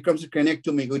decompensated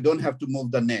craniectomy, we don't have to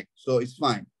move the neck, so it's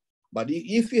fine. But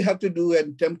if you have to do a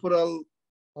temporal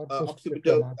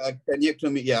occipital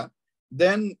craniectomy, yeah,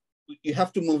 then you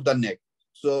have to move the neck.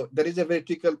 So that is a very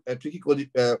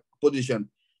tricky position.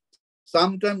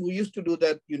 Sometimes we used to do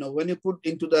that, you know, when you put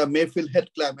into the Mayfield head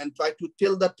clamp and try to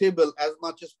tilt the table as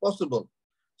much as possible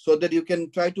so that you can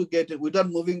try to get it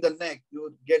without moving the neck, you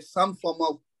would get some form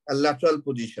of a lateral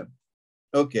position.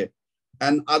 Okay.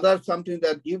 And other something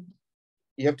that if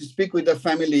you have to speak with the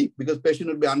family because patient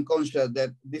will be unconscious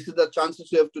that this is the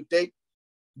chances you have to take,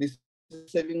 this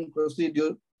is saving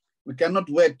procedure. We cannot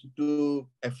wait to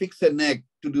fix a neck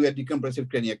to do a decompressive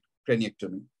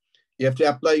craniectomy. You have to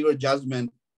apply your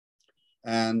judgment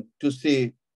and to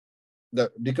see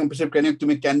the decompressive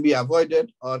craniectomy can be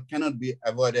avoided or cannot be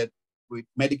avoided with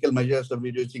medical measures of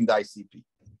reducing the ICP.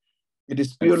 It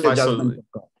is purely Faisal, judgment of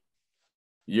God.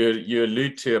 You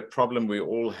allude to a problem we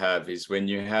all have is when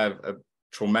you have a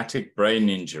traumatic brain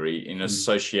injury in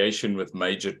association with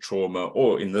major trauma,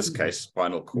 or in this case,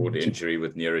 spinal cord injury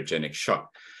with neurogenic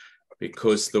shock,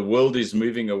 because the world is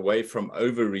moving away from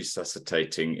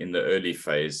over-resuscitating in the early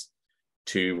phase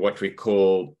to what we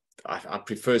call, I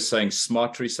prefer saying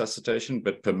smart resuscitation,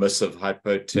 but permissive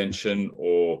hypotension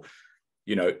or,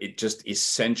 you know, it just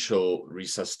essential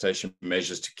resuscitation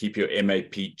measures to keep your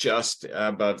MAP just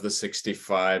above the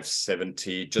 65,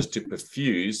 70, just to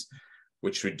perfuse,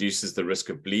 which reduces the risk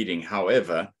of bleeding.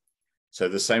 However, so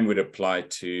the same would apply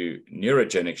to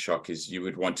neurogenic shock is you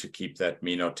would want to keep that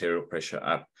mean arterial pressure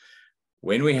up.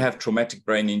 When we have traumatic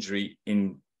brain injury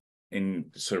in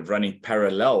sort of running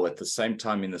parallel at the same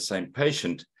time in the same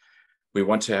patient, we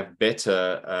want to have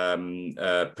better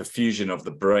perfusion of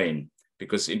the brain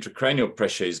because intracranial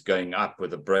pressure is going up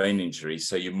with a brain injury.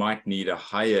 So you might need a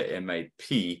higher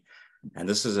MAP. And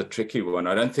this is a tricky one.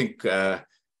 I don't think the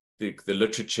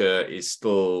literature is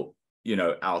still, you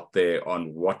know, out there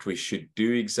on what we should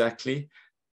do exactly.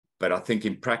 But I think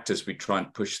in practice, we try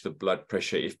and push the blood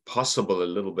pressure, if possible, a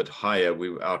little bit higher.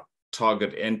 Our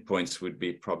target endpoints would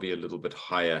be probably a little bit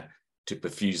higher to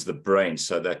perfuse the brain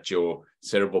so that your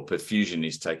cerebral perfusion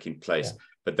is taking place. Yeah.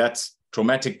 But that's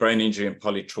traumatic brain injury and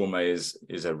polytrauma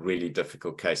is a really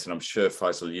difficult case. And I'm sure,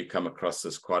 Faisal, you come across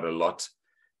this quite a lot.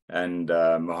 And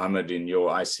Mohammed, in your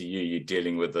ICU, you're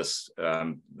dealing with this,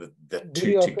 the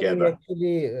two together. We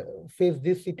actually face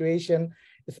this situation,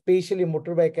 especially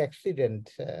motorbike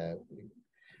accident.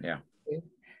 Yeah.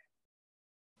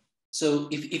 So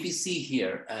if you see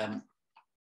here,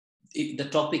 the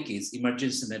topic is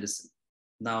emergency medicine.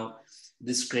 Now,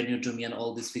 this craniotomy and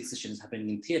all this fixation is happening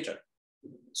in theater.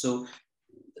 So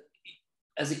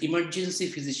as an emergency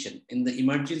physician in the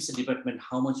emergency department,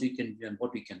 how much we can do and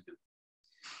what we can do.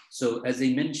 So as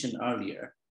I mentioned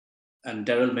earlier, and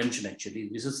Daryl mentioned actually,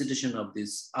 resuscitation of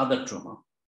this other trauma,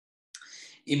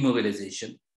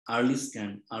 immobilization, early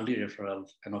scan, early referral,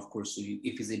 and of course,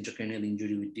 if it's intracranial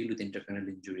injury, we deal with intracranial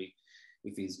injury.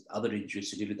 If it's other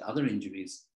injuries, we deal with other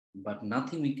injuries, but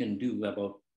nothing we can do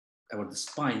about the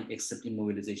spine except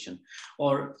immobilization.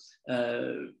 Or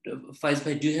Faiz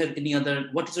bhai, do you have any other,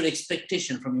 what is your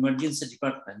expectation from emergency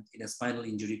department in a spinal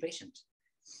injury patient?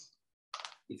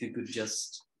 If you could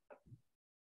just.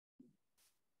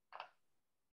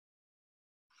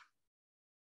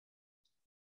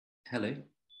 Hello.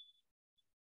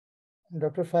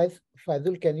 Dr.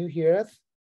 Faizul, can you hear us?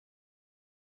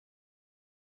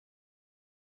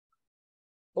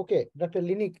 Okay, Dr.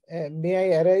 Linik,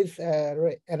 may I arise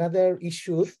another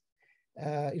issue?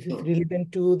 It is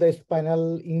relevant to the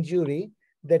spinal injury,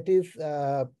 that is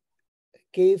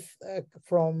case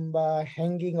from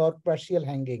hanging or partial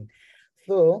hanging.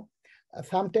 So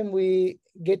sometimes we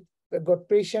got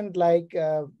patient like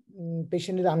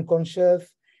patient is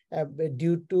unconscious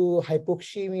due to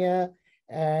hypoxemia,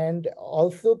 and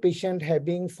also patient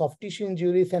having soft tissue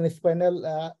injuries and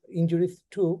spinal injuries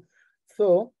too.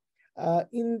 So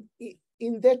in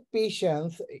that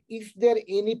patients, is there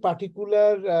any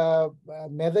particular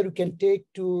measure you can take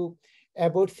to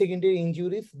avoid secondary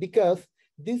injuries? Because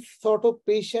this sort of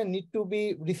patient need to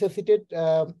be resuscitated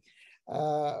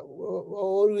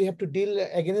or we have to deal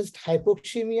against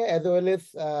hypoxemia as well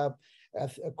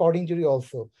as cord injury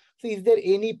also. So is there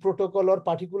any protocol or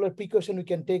particular precaution we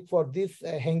can take for this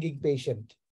hanging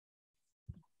patient?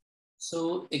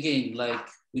 So again, like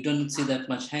we don't see that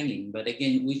much hanging, but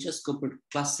again, we just go for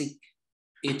classic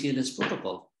ATLS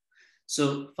protocol.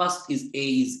 So first is A.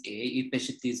 If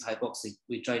patient is hypoxic,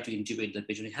 we try to intubate the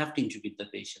patient. We have to intubate the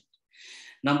patient.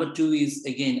 Number two is,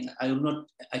 again,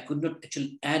 I could not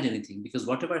actually add anything because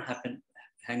whatever happened,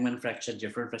 hangman fracture,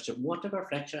 Jeffrey fracture, whatever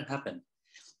fracture happened,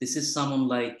 This is someone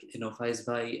like, Faiz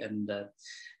Bhai and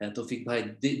Tawfiq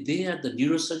Bhai. They are the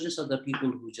neurosurgeons, or the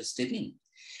people who just step in.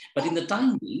 But in the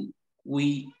time being,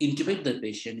 we intubate the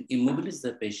patient, immobilize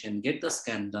the patient, get the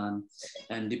scan done,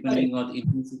 and depending on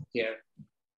intensive care.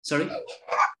 Sorry?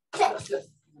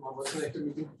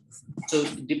 So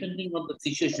depending on the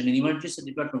situation, in emergency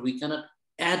department, we cannot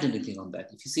add anything on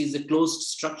that. If you see, it's a closed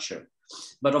structure.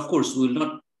 But of course, we will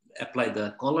not apply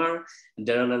the collar. And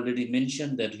Daryl already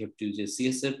mentioned that you have to use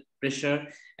CSF pressure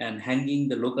and hanging,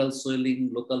 the local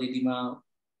swelling, local edema.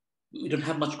 We don't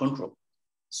have much control.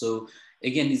 So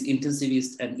again, is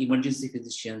intensivist and emergency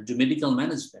physician do medical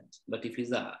management. But if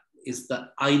it's the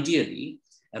ideally,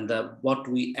 and what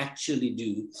we actually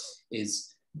do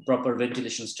is proper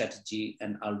ventilation strategy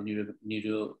and early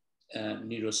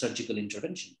neurosurgical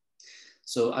intervention.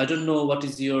 So I don't know what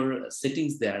is your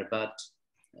settings there, but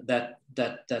that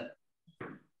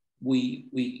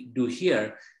we do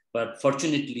here. But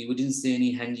fortunately, we didn't see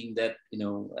any hanging that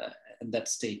in that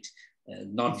state.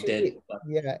 Not actually, dead. But...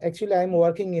 Yeah, actually, I'm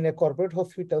working in a corporate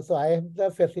hospital, so I have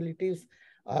the facilities,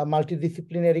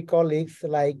 multidisciplinary colleagues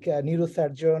like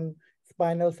neurosurgeon,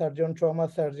 spinal surgeon, trauma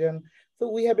surgeon. So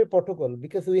we have a protocol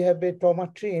because we have a trauma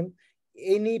team.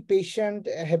 Any patient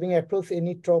having across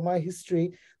any trauma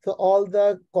history, so all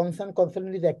the concern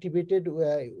is activated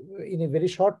in a very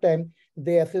short time.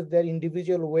 They assess their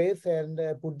individual ways and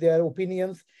put their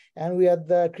opinions, and we are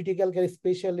the critical care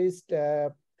specialist.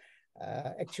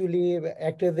 Actually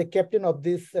act as the captain of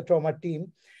this trauma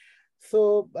team.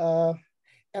 So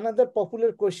another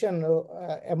popular question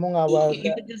among our...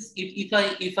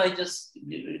 If I just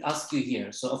ask you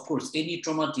here, so of course, any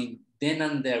trauma team, then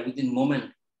and there, within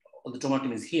moment, the trauma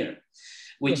team is here,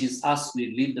 which is us,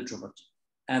 we lead the trauma team,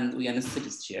 and we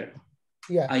anesthetist here.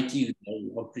 ITU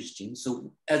or bridge team.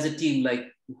 So as a team, like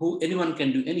anyone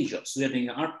can do any job. So we are doing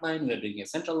an art line, we are doing a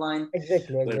central line.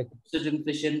 We're sitting the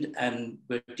patient and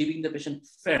we're TBing the patient,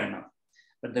 fair enough.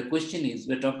 But the question is,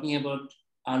 we're talking about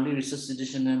early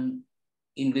resuscitation and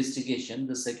investigation.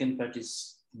 The second part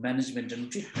is management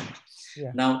and treatment.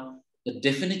 Now, the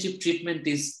definitive treatment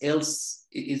is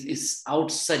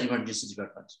outside emergency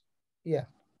department. Yeah,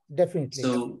 definitely.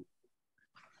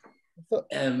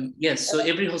 Yes, so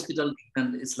every hospital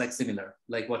is like similar,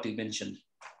 like what you mentioned.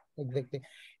 Exactly.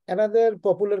 Another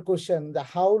popular question,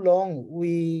 how long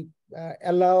we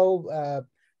allow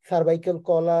cervical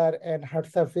collar and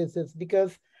hard surfaces,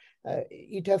 because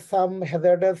it has some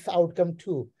hazardous outcome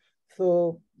too.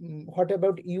 So what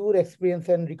about your experience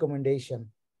and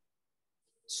recommendation?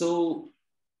 So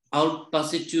I'll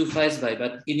pass it to Faiz Bhai,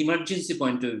 but in emergency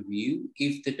point of view,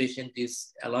 if the patient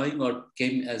is allowing or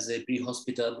came as a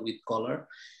pre-hospital with collar,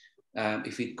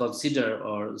 if we consider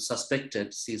or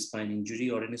suspected spine injury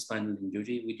or any spinal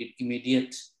injury, we did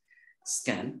immediate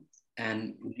scan.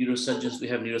 And neurosurgeons, we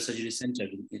have neurosurgery center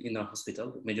in our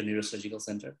hospital, major neurosurgical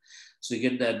center. So we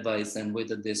get the advice, and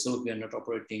whether they so we are not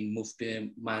operating, move to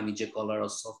a Miami J collar or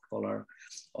soft collar,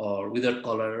 or without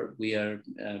collar, we are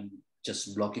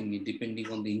just blocking it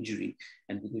depending on the injury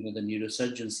and depending on the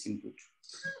neurosurgeon's input.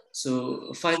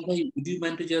 So, Faiz Bhai, would you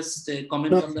mind to just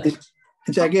comment on that?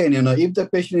 It's again, if the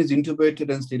patient is intubated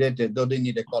and sedated, though they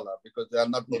need a collar because they are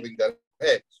not moving their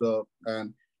head. So,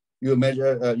 and you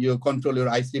measure, you control your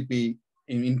ICP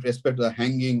in respect to the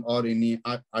hanging or any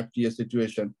RTS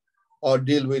situation, or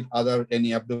deal with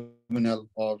any abdominal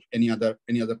or any other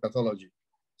pathology.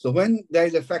 So when there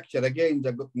is a fracture, again,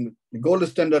 the gold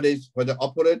standard is whether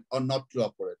operate or not to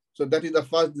operate. So that is the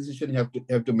first decision you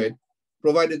have to make,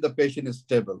 provided the patient is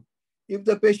stable. If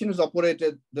the patient is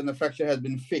operated, then the fracture has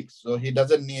been fixed. So he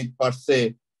doesn't need per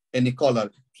se any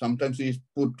collar. Sometimes we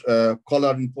put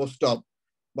collar in post-op.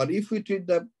 But if we treat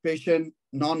the patient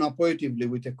non-operatively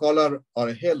with a collar or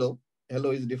a halo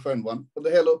is a different one. For the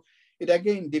halo, it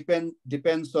again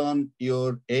depends on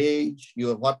your age,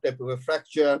 your what type of a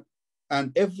fracture,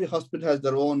 and every hospital has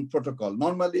their own protocol.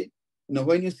 Normally,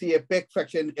 when you see a pec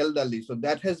fracture in elderly, so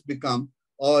that has become,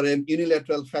 or a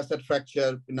unilateral facet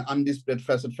fracture, undisplayed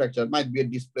facet fracture, might be a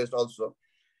displaced also.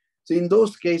 So in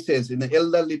those cases, in the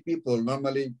elderly people,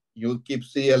 normally you keep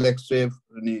CL X-ray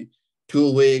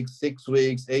 2 weeks, 6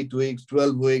 weeks, 8 weeks,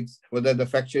 12 weeks, whether the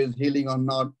fracture is healing or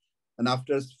not. And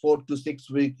after 4 to 6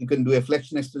 weeks, you can do a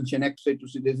flexion extension X-ray to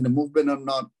see there's a movement or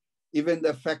not. Even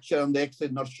the fracture on the X-ray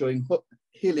not showing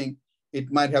healing,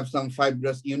 it might have some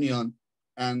fibrous union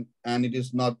and it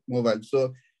is not mobile.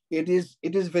 So it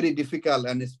is very difficult,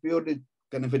 and it's purely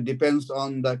it depends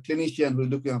on the clinician who is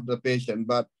looking after the patient.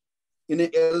 But in an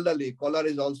elderly, collar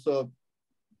is also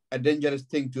a dangerous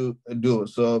thing to do.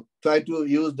 So try to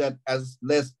use that as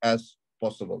less as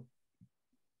possible.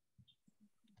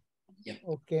 Yeah.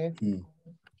 Okay.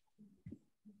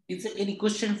 Is there any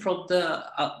question from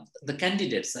the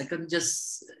candidates? I can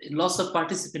just, lots of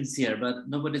participants here, but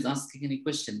nobody's asking any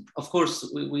question. Of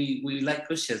course, we like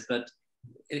questions, but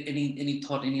any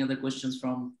thought, any other questions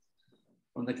from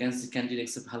the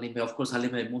candidates of Halim? Of course,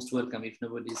 Halim is most welcome if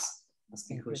nobody's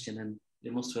asking a question, and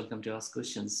you're most welcome to ask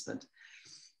questions. But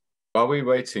while we're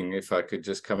waiting, if I could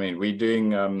just come in, we're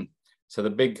doing, so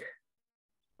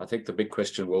I think the big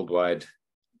question worldwide,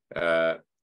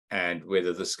 and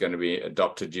whether this is going to be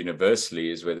adopted universally,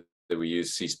 is whether we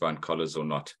use C-spine collars or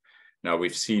not. Now,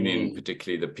 we've seen in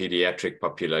particularly the pediatric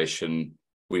population,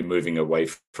 we're moving away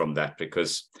from that,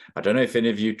 because I don't know if any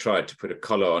of you tried to put a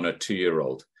collar on a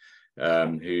 2-year-old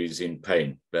who's in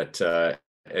pain, but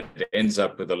it ends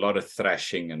up with a lot of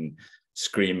thrashing and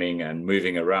screaming and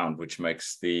moving around, which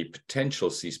makes the potential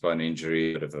C-spine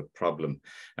injury a bit of a problem.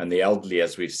 And the elderly,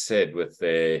 as we've said, with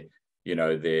their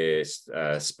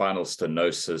spinal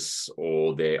stenosis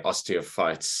or their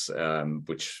osteophytes,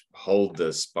 which hold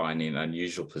the spine in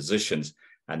unusual positions,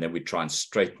 and then we try and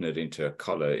straighten it into a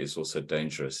collar, is also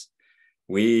dangerous.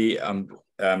 We have...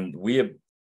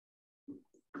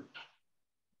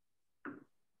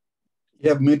 You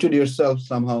have muted yourself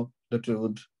somehow, Dr.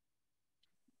 Wood.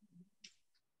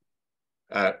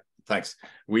 Thanks.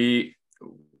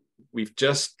 We've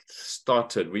just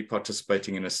started, we're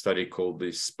participating in a study called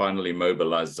the Spinal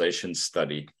Immobilization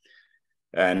Study.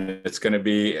 And it's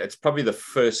probably the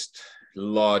first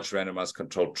large randomized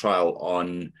controlled trial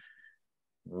on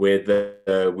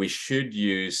whether we should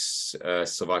use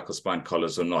cervical spine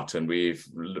collars or not. And we've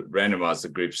randomized the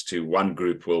groups to, one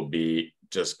group will be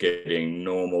just getting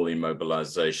normal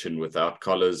immobilization without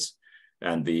collars,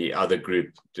 and the other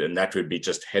group, and that would be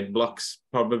just head blocks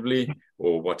probably,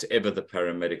 or whatever the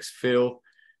paramedics feel.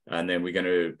 And then we're going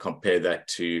to compare that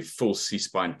to full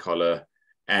C-spine collar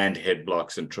and head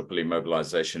blocks and triple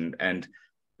immobilization. And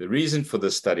the reason for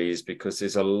this study is because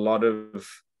there's a lot of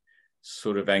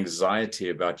sort of anxiety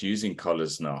about using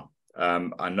collars now.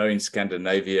 I know in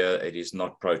Scandinavia, it is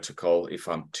not protocol, if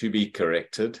I'm to be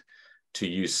corrected, to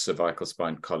use cervical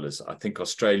spine collars. I think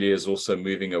Australia is also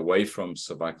moving away from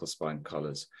cervical spine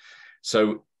collars.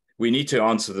 So we need to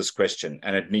answer this question,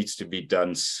 and it needs to be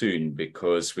done soon,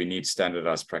 because we need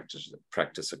standardized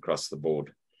practice across the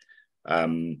board.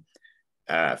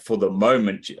 For the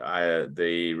moment,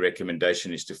 the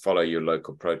recommendation is to follow your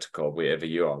local protocol wherever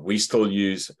you are. We still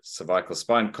use cervical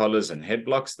spine collars and head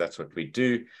blocks. That's what we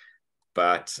do.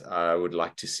 But I would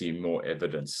like to see more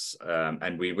evidence.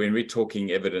 And when we're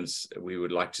talking evidence, we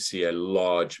would like to see a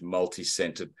large,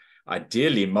 multi-centered,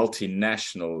 ideally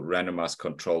multinational randomized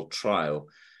controlled trial,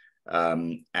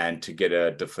 and to get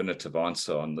a definitive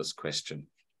answer on this question.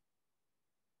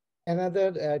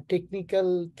 Another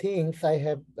technical things I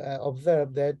have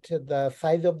observed, that the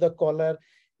size of the collar,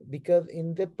 because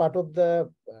in that part of the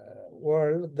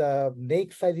world, the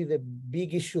neck size is a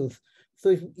big issue.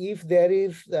 So if there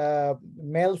is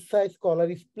male size collar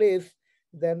is placed,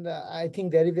 then I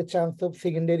think there is a chance of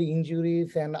secondary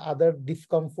injuries and other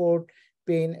discomfort,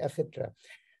 pain, etc.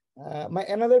 My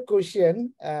another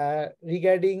question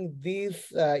regarding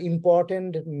these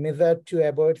important measures to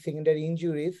avoid secondary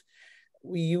injuries.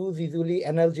 We use usually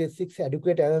analgesics,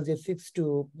 adequate analgesics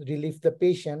to relieve the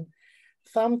patient.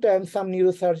 Sometimes some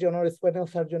neurosurgeon or spinal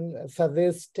surgeon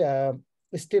suggest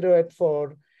steroid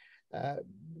for,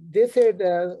 they said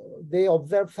they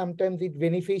observe sometimes it's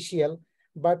beneficial,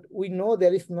 but we know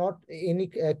there is not any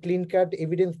clean-cut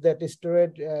evidence that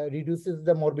steroid reduces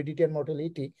the morbidity and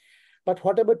mortality. But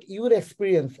what about your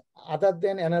experience other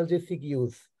than analgesic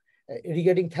use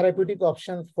regarding therapeutic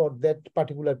options for that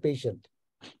particular patient?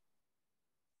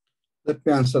 Let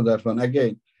me answer that one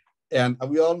again. And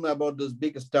we all know about those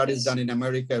big studies done in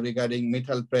America regarding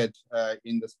methylpred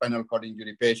in the spinal cord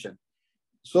injury patient.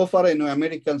 So far, I know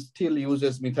Americans still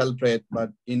uses methylpred, but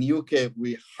in UK,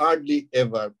 we hardly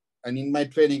ever, and in my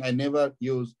training, I never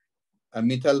use a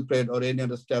methylpred or any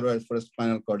other steroids for a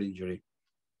spinal cord injury.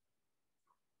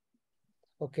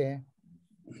 Okay.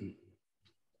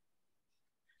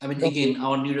 I mean, again,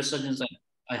 our neurosurgeons,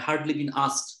 I hardly been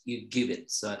asked you give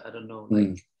it. So I don't know,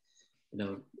 like, you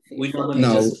know, we normally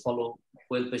just follow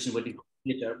well patient waiting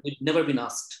later. We've never been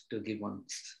asked to give one.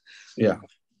 Yeah.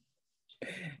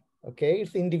 Okay,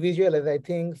 it's individual, as I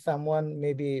think someone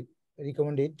maybe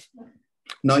recommend it.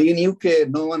 No, in UK,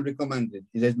 no one recommended.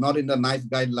 It is not in the NICE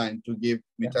guideline to give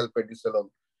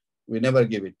methylprednisolone. We never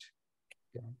give it.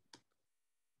 Yeah.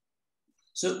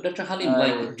 So, Dr. Halim,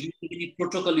 like, do you have any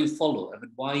protocol you follow? I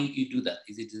mean, why you do that?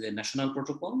 Is it a national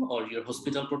protocol or your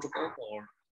hospital protocol, or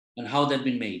and how that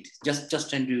been made? Just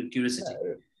trying to curiosity.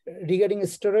 Regarding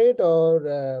steroid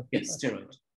or yes,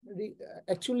 steroid.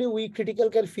 Actually, we critical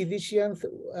care physicians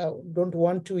don't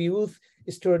want to use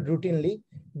steroid routinely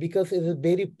because it is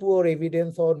very poor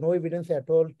evidence or no evidence at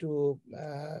all to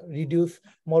reduce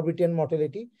morbidity and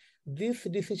mortality. This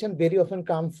decision very often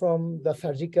comes from the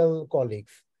surgical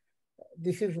colleagues.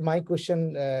 This is my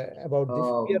question about this.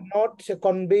 We are not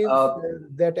convinced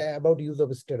that about use of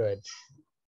steroid.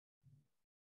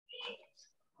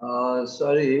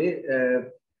 Sorry,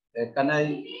 can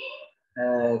I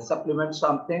supplement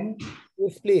something?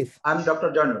 Yes, please. I'm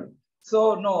Dr. Janul.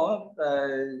 So no,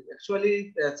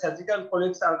 actually, surgical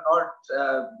colleagues are not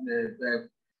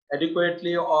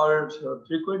adequately or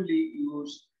frequently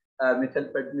use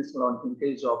methylprednisolone in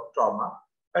case of trauma.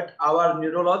 But our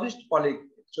neurologist colleague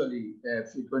actually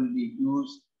frequently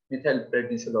use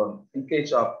methylprednisolone in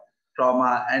case of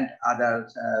trauma and other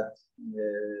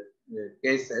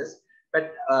cases.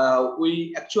 But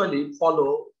we actually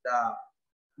follow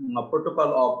the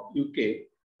protocol of UK.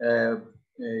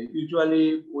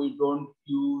 Usually, we don't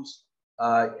use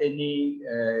any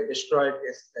steroid,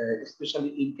 especially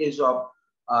in case of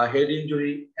head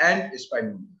injury and spine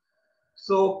injury.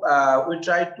 So we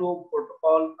try to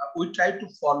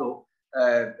follow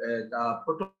the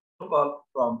protocol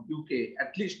from UK.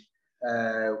 At least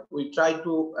we try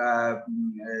to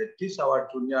teach our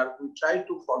junior. We try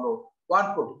to follow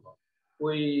one protocol.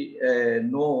 We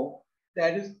know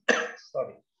there is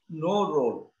no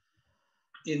role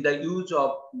in the use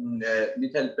of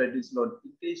methylprednisolone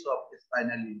in case of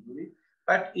spinal injury.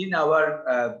 But in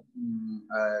our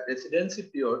residency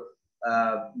period,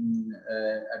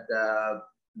 at the,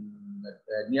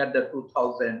 near the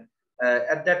 2000,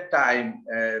 at that time,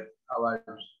 our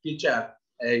teacher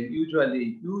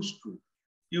usually used to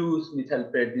use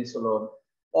methylprednisolone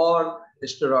or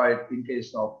steroid in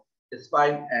case of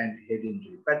spine and head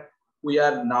injury. But we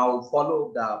are now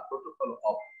follow the protocol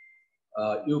of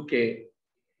UK.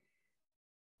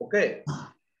 Okay.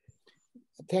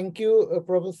 Thank you,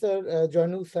 Professor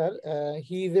Joinu sir.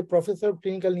 He is a professor of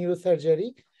clinical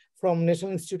neurosurgery from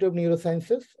National Institute of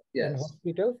Neurosciences and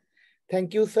Hospital.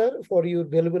 Thank you, sir, for your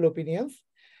valuable opinions.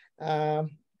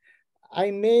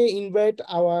 I may invite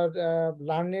our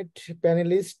learned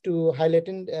panelists to highlight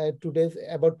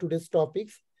today's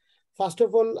topics. First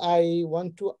of all, I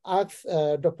want to ask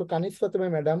Dr. Kanis Fatema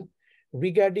Madam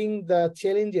regarding the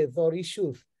challenges or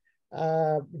issues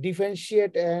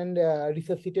differentiate and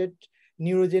resuscitate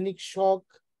neurogenic shock,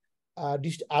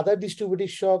 other distributive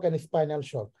shock, and spinal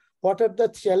shock. What are the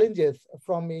challenges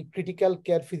from a critical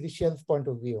care physician's point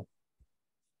of view?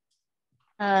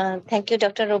 Thank you,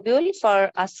 Dr. Robiul,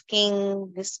 for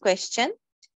asking this question.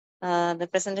 The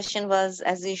presentation was,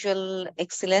 as usual,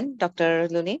 excellent, Dr.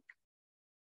 Luni.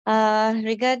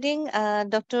 Regarding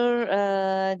Dr.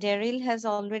 Daryl has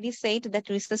already said that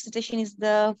resuscitation is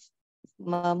the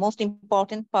most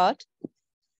important part.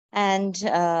 And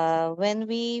when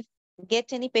we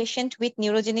get any patient with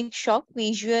neurogenic shock, we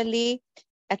usually,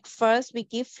 at first, we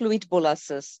give fluid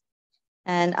boluses.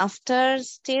 And after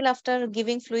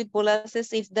giving fluid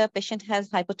boluses, if the patient has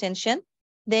hypotension,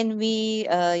 then we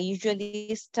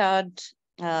usually start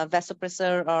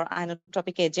vasopressor or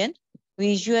inotropic agent.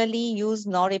 We usually use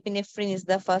norepinephrine is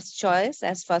the first choice.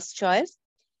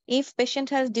 If patient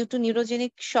has due to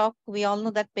neurogenic shock, we all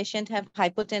know that patient have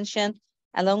hypotension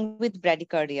along with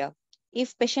bradycardia.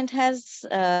 If patient has,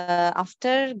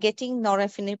 after getting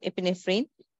norepinephrine,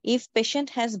 if patient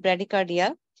has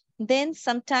bradycardia, then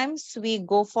sometimes we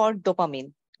go for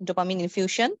dopamine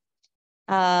infusion.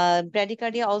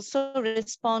 Bradycardia also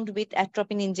respond with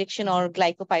atropine injection or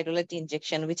glycopyrrolate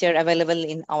injection, which are available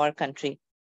in our country.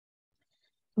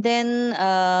 Then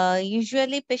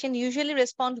patient usually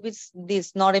respond with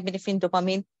this norepinephrine,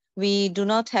 dopamine. We do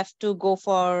not have to go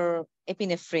for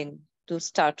epinephrine to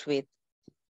start with.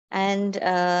 And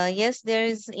yes, there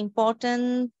is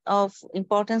importance of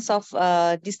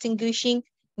distinguishing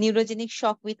neurogenic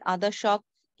shock with other shock,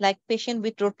 like patient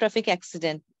with road traffic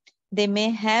accident. They may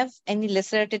have any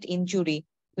lacerated injury,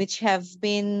 which have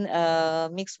been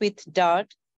mixed with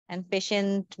dirt, and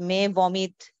patient may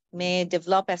vomit, may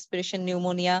develop aspiration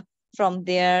pneumonia. From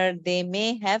there, they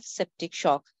may have septic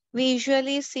shock. We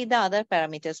usually see the other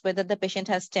parameters, whether the patient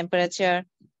has temperature,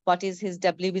 what is his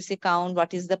WBC count,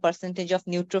 what is the percentage of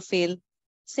neutrophil.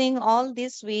 Seeing all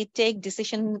this, we take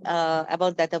decision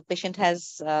about that the patient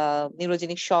has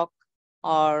neurogenic shock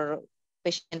or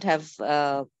patient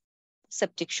have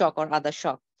septic shock or other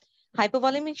shock.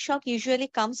 Hypovolemic shock usually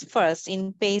comes first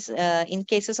in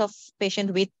cases of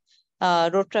patient with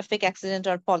road traffic accident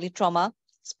or polytrauma,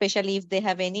 especially if they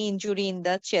have any injury in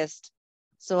the chest.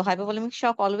 So hypovolemic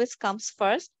shock always comes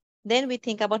first. Then we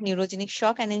think about neurogenic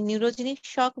shock. And in neurogenic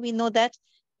shock, we know that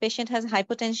patient has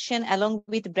hypotension along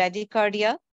with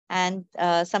bradycardia, and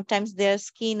sometimes their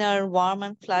skin are warm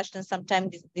and flushed, and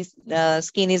sometimes this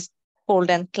skin is cold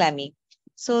and clammy.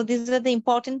 So these are the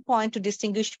important point to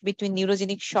distinguish between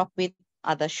neurogenic shock with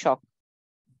other shock.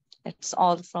 That's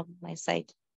all from my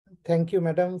side. Thank you,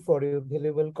 madam, for your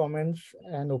valuable comments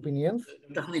and opinions.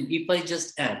 Dr. Halim, if I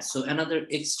just add, so another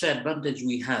extra advantage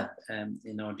we have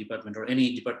in our department or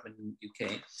any department in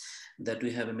UK, that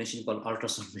we have a machine called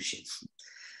ultrasound machine.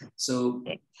 So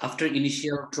after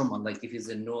initial trauma, like if it's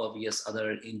no obvious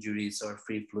other injuries or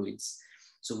free fluids,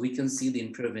 so we can see the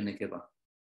infravena cava.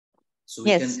 So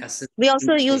we can assess. We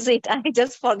also use it. I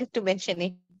just forgot to mention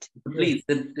it. Please,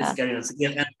 then please carry on. So we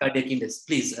have cardiac index.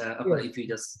 Please, if you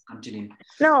just continue.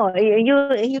 No,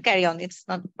 you carry on. It's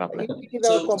not a problem.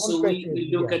 So we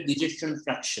look at ejection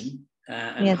fraction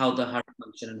and how the heart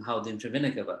function and how the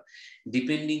intravena cava.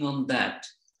 Depending on that,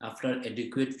 after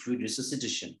adequate fluid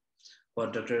resuscitation,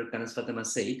 what Dr. Kanas Fatima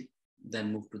said,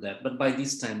 then move to that. But by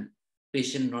this time,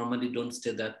 patient normally don't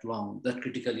stay that long, that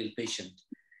critically ill patient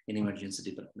in emergency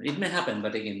department. It may happen,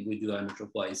 but again, we do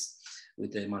anthropowise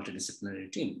with a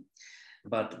multidisciplinary team.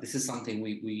 But this is something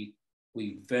we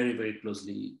very, very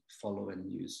closely follow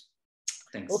and use.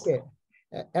 Thanks. Okay.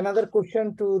 Another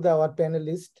question to our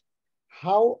panelist.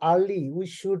 How early we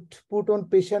should put on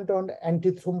patient on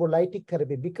antithrombolytic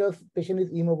therapy, because patient is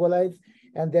immobilized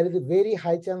and there is a very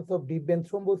high chance of deep vein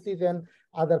thrombosis and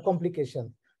other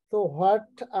complications. So what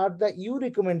are the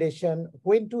recommendation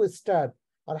when to start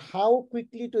or how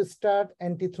quickly to start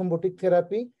antithrombotic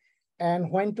therapy and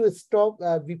when to stop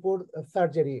before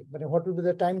surgery? But what will be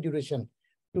the time duration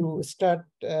to start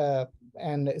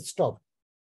and stop?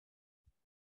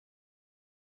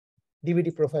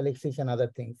 DVD prophylaxis and other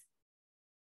things.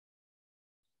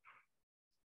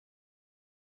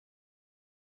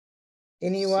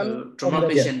 Anyone? So, trauma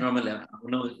patient normally.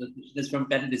 No, this from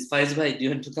panelist. Faiz bhai, do you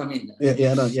want to come in?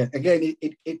 Yeah. Again,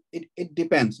 it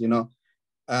depends.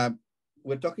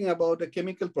 We're talking about a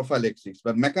chemical prophylaxis,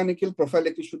 but mechanical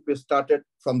prophylaxis should be started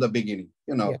from the beginning.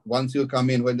 Once you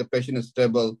come in, when the patient is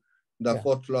stable, the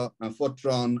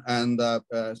Fortron and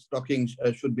the stocking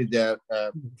should be there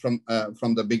from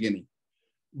the beginning.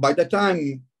 By the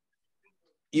time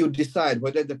you decide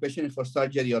whether the patient is for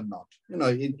surgery or not,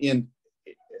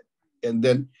 and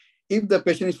then if the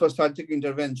patient is for surgical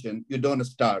intervention, you don't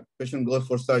start. Patient goes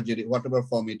for surgery, whatever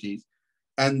form it is.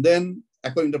 And then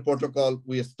according to protocol,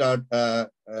 we start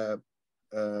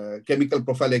chemical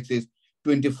prophylaxis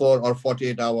 24 or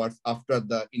 48 hours after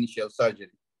the initial surgery.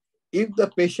 If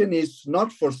the patient is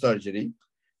not for surgery,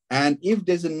 and if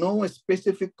there's no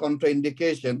specific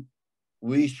contraindication,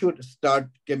 we should start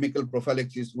chemical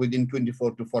prophylaxis within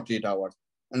 24 to 48 hours.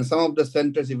 And some of the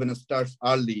centers even starts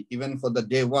early, even for the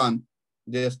day one,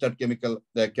 they start chemical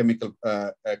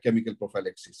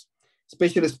prophylaxis.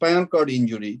 Especially spinal cord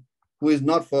injury, who is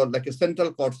not for like a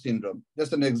central cord syndrome.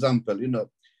 Just an example,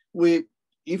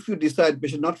 if you decide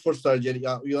patient not for surgery,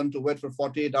 you want to wait for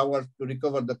 48 hours to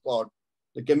recover the cord,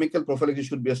 the chemical prophylaxis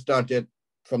should be started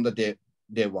from the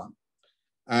day one.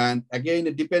 And again,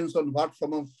 it depends on what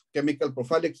form of chemical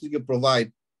prophylaxis you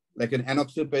provide, like an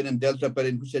enoxaparin and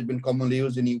deltaparin, which has been commonly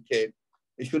used in UK.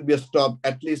 It should be stopped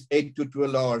at least 8 to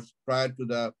 12 hours prior to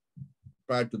the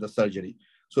surgery.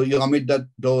 So you omit that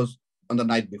dose on the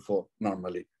night before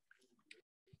normally.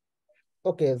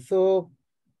 Okay, so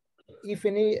if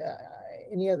any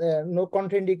other no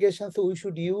contraindications, so we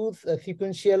should use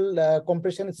sequential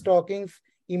compression stockings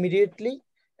immediately,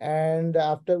 and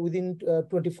after within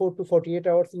 24 to 48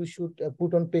 hours, we should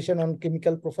put on patient on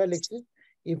chemical prophylaxis.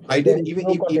 Even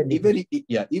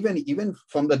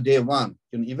from the day one,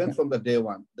 from the day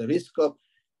one, the risk of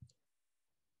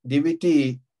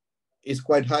DVT is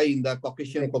quite high in the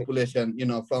Caucasian population,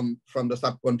 from the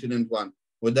subcontinent one.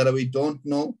 Whether we don't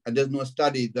know, and there's no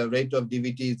study, the rate of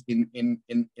DVTs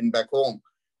in back home.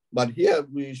 But here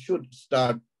we should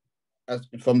start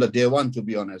from the day one, to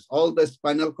be honest. All the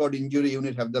spinal cord injury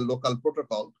unit have the local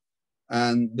protocol,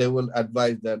 and they will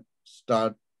advise that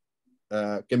start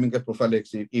chemical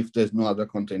prophylaxis if there's no other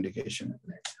contraindication.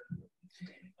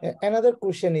 Another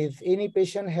question is, any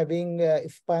patient having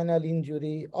spinal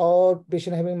injury or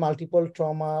patient having multiple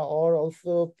trauma, or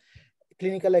also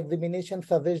clinical examination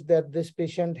suggests that this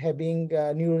patient having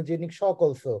neurogenic shock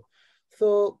also.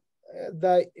 So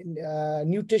the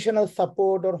nutritional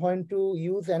support or when to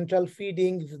use enteral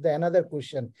feeding is another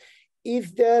question.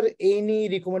 Is there any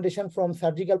recommendation from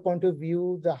surgical point of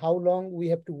view, how long we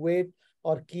have to wait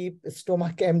or keep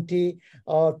stomach empty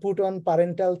or put on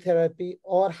parenteral therapy,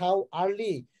 or how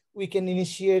early we can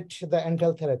initiate the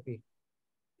enteral therapy?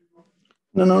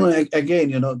 No.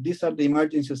 Again, these are the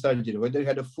emergency surgery. Whether you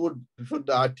had a food before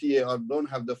the RTA or don't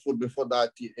have the food before the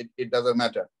RTA, it doesn't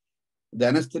matter. The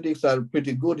anesthetics are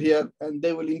pretty good here, and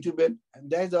they will intubate. And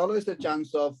there's always a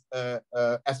chance of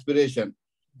aspiration.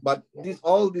 But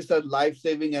all these are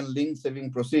life-saving and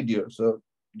limb-saving procedures. So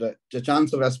the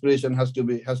chance of aspiration has to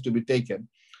be taken.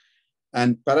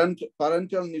 And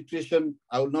parenteral nutrition,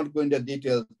 I will not go into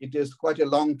details. It is quite a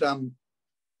long-term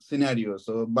scenario.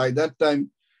 So by that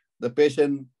time, the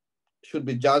patient should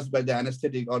be judged by the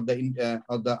anesthetic or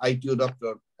the ITU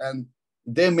doctor, and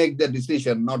they make the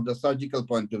decision, not the surgical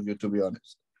point of view, to be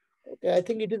honest. Okay, I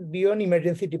think it is beyond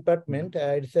emergency department.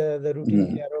 It's the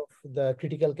routine care of the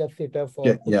critical care setup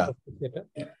or setup.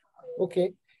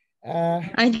 Okay.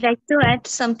 I'd like to add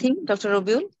something, Dr.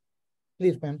 Robiul.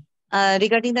 Please, ma'am.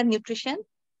 Regarding the nutrition,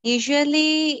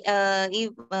 usually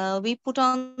we put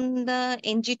on the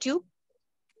NG tube,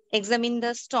 examine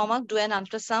the stomach, do an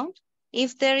ultrasound.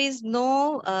 If there is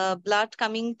no blood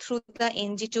coming through the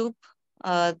NG tube,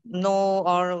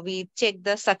 or we check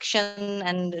the suction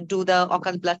and do the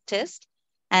occult blood test.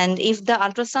 And if the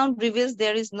ultrasound reveals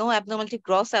there is no abnormality,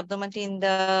 gross abnormality in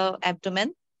the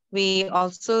abdomen, we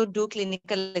also do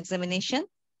clinical examination.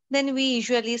 Then we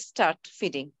usually start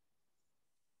feeding.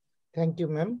 Thank you,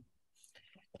 ma'am.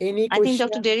 Any I question?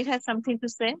 think Dr. Derek has something to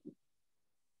say.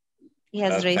 He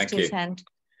has raised his hand.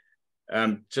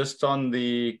 Just on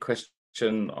the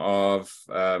question of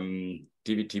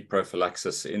DVT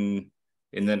prophylaxis in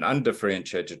an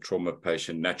undifferentiated trauma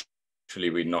patient, naturally,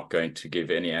 we're not going to give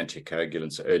any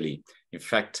anticoagulants early. In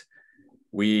fact,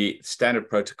 standard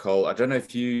protocol, I don't know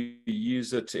if you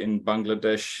use it in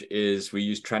Bangladesh, is we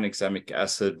use tranexamic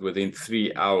acid within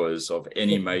 3 hours of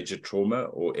any major trauma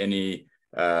or any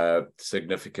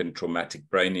significant traumatic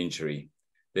brain injury.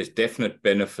 There's definite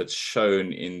benefits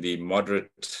shown in the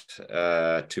moderate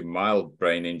to mild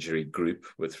brain injury group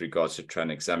with regards to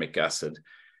tranexamic acid,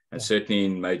 and certainly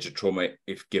in major trauma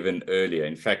if given earlier.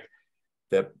 In fact,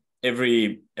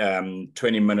 every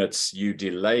 20 minutes you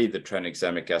delay the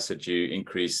tranexamic acid, you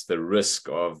increase the risk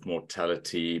of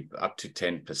mortality up to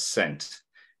 10%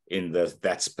 in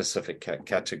that specific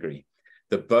category.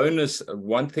 The bonus,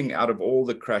 one thing out of all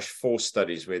the CRASH 4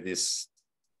 studies where this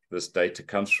data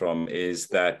comes from, is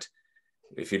that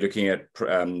if you're looking at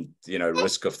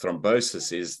risk of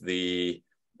thrombosis, is the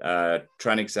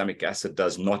tranexamic acid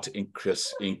does not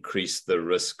increase the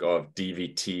risk of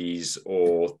DVTs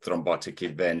or thrombotic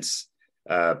events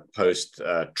post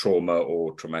trauma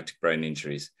or traumatic brain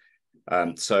injuries.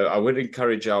 So I would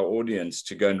encourage our audience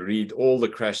to go and read all the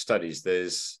CRASH studies.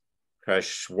 There's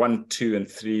CRASH 1, 2, and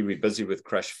 3. We're busy with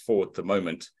CRASH 4 at the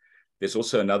moment. There's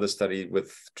also another study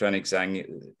with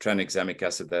tranexamic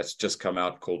acid that's just come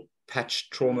out called Patch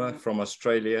Trauma from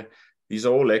Australia. These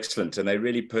are all excellent, and they're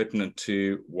really pertinent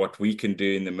to what we can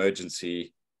do in the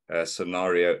emergency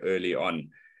scenario early on.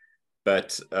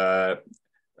 But Dr.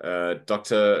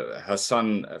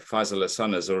 Faisal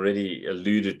Hassan has already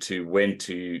alluded to when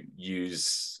to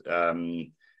use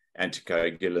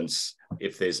anticoagulants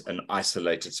if there's an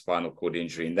isolated spinal cord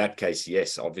injury. In that case,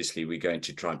 yes, obviously we're going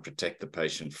to try and protect the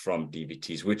patient from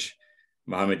DVTs, which,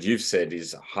 Mohammed, you've said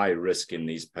is high risk in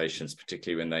these patients,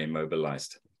 particularly when they're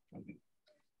immobilized.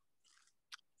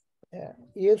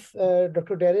 Yes,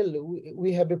 Dr. Darrell,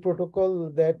 we have a protocol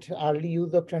that early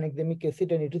use of tranexamic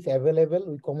acid, and it is available.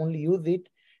 We commonly use it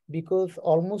because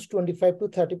almost 25 to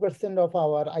 30% of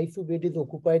our ICU bed is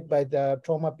occupied by the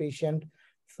trauma patient.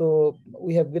 So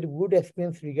we have very good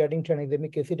experience regarding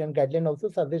tranexamic acid, and guideline also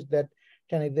suggests that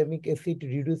tranexamic acid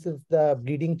reduces the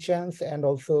bleeding chance and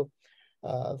also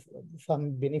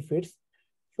some benefits.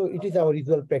 So it is our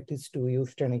usual practice to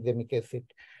use tranexamic acid.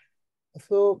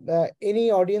 So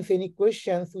any audience, any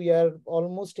questions? We are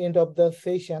almost end of the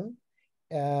session.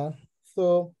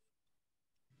 So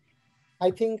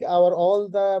I think all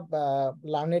the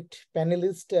learned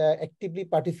panelists actively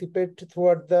participate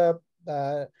throughout the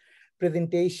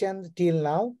presentation till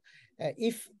now.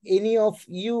 If any of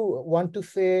you want to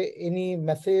say any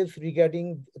message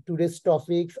regarding today's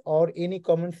topics or any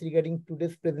comments regarding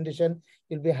today's presentation,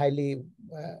 will be highly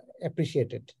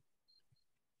appreciated.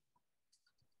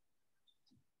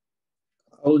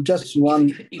 I'll just one.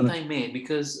 If I may,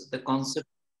 because the concept.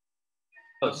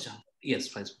 Oh, yes,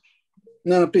 please.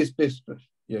 No, please.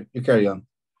 Yeah, you carry on.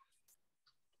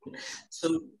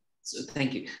 So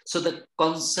thank you. So the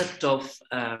concept of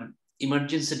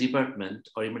emergency department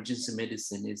or emergency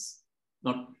medicine is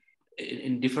not,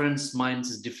 in different minds,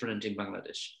 is different in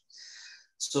Bangladesh.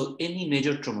 So any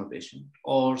major trauma patient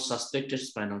or suspected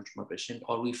spinal trauma patient,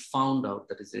 or we found out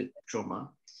that is a trauma,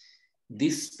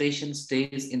 this patient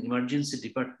stays in emergency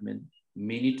department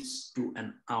minutes to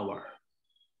an hour.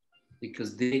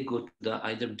 because they go to the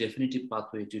either definitive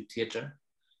pathway to theater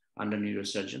under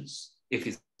neurosurgeons, if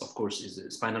it's, of course, is a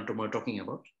spinal trauma we're talking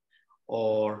about,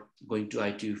 or going to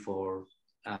ITU for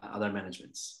other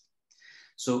managements.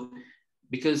 So,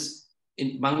 because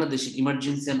in Bangladesh,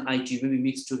 emergency and ITU may be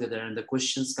mixed together, and the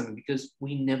questions coming, because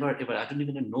we never ever, I don't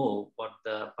even know what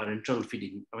the parenteral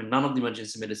feeding, I mean, none of the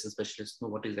emergency medicine specialists know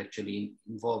what is actually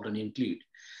involved and included.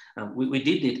 We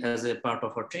did it as a part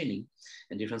of our training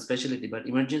and different specialty, but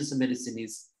emergency medicine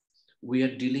is, we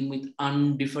are dealing with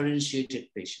undifferentiated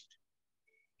patient,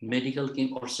 medical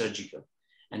came or surgical,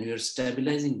 and we are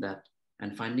stabilizing that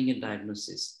and finding a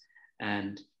diagnosis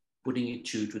and putting it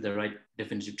to the right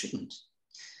definitive treatment.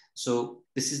 So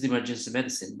this is the emergency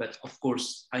medicine, but of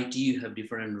course, ITU have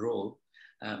different role,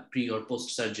 pre or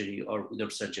post surgery or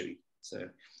without surgery. So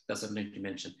that's what I need to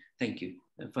mention. Thank you.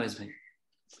 Faiz bhai.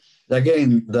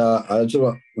 Again, I also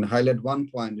want to highlight one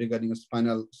point regarding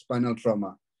spinal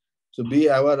trauma. So be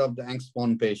aware of the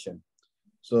angst-prone patient.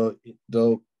 So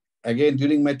though, again,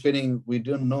 during my training, we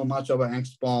don't know much about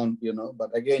angst-prone,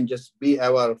 but again, just be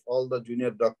aware of all the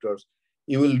junior doctors.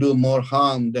 You will do more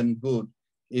harm than good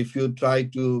if you try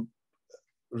to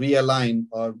realign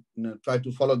or try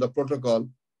to follow the protocol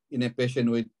in a patient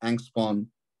with angst-prone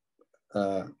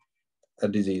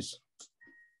disease.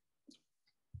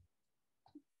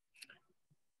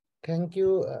 Thank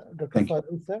you, Dr.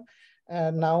 Fadil, sir.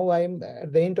 Now I'm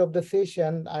at the end of the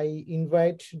session. I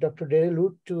invite Dr. Daryl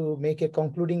Wood to make a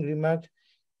concluding remark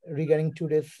regarding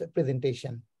today's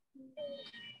presentation.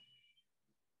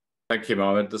 Thank you,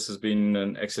 Mohammed. This has been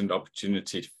an excellent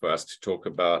opportunity for us to talk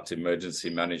about emergency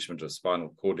management of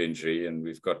spinal cord injury, and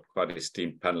we've got quite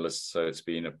esteemed panelists, so it's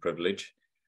been a privilege.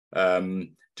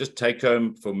 Just take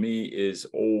home for me is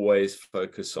always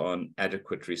focus on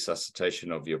adequate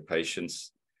resuscitation of your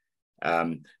patients.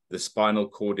 The spinal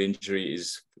cord injury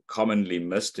is commonly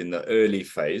missed in the early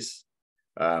phase.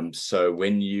 So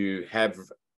when you have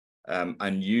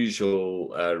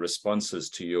unusual responses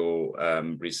to your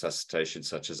resuscitation,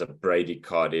 such as a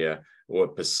bradycardia or a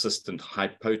persistent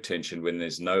hypotension, when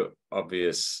there's no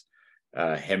obvious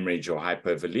hemorrhage or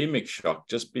hypovolemic shock,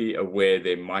 just be aware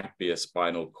there might be a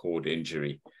spinal cord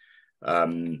injury.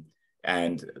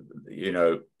 And,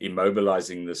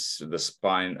 immobilizing the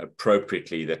spine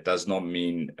appropriately, that does not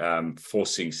mean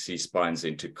forcing C-spines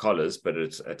into collars, but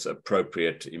it's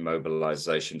appropriate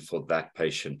immobilization for that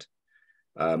patient.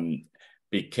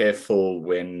 Be careful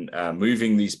when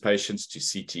moving these patients to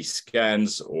CT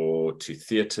scans or to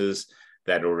theaters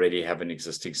that already have an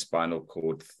existing spinal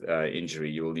cord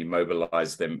injury. You will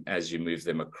immobilize them as you move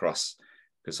them across,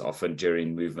 because often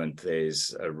during movement,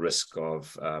 there's a risk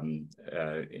of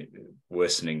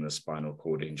worsening the spinal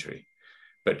cord injury.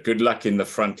 But good luck in the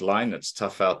front line. It's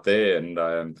tough out there. And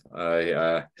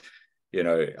I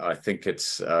think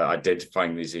it's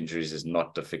identifying these injuries is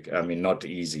not difficult. Not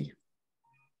easy.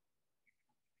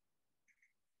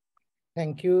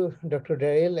 Thank you, Dr.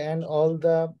 Daryl, and all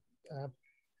the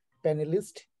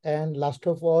panelists. And last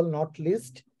of all, not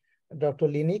least, Dr.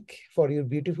 Linik, for your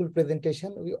beautiful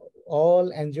presentation. We all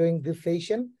enjoying this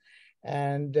session,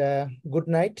 and good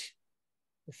night.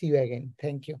 See you again.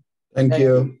 Thank you. Thank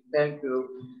you. Thank you.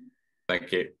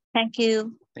 Thank you. Thank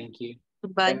you. Thank you.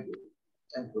 Goodbye. Thank you.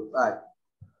 Thank you. Bye.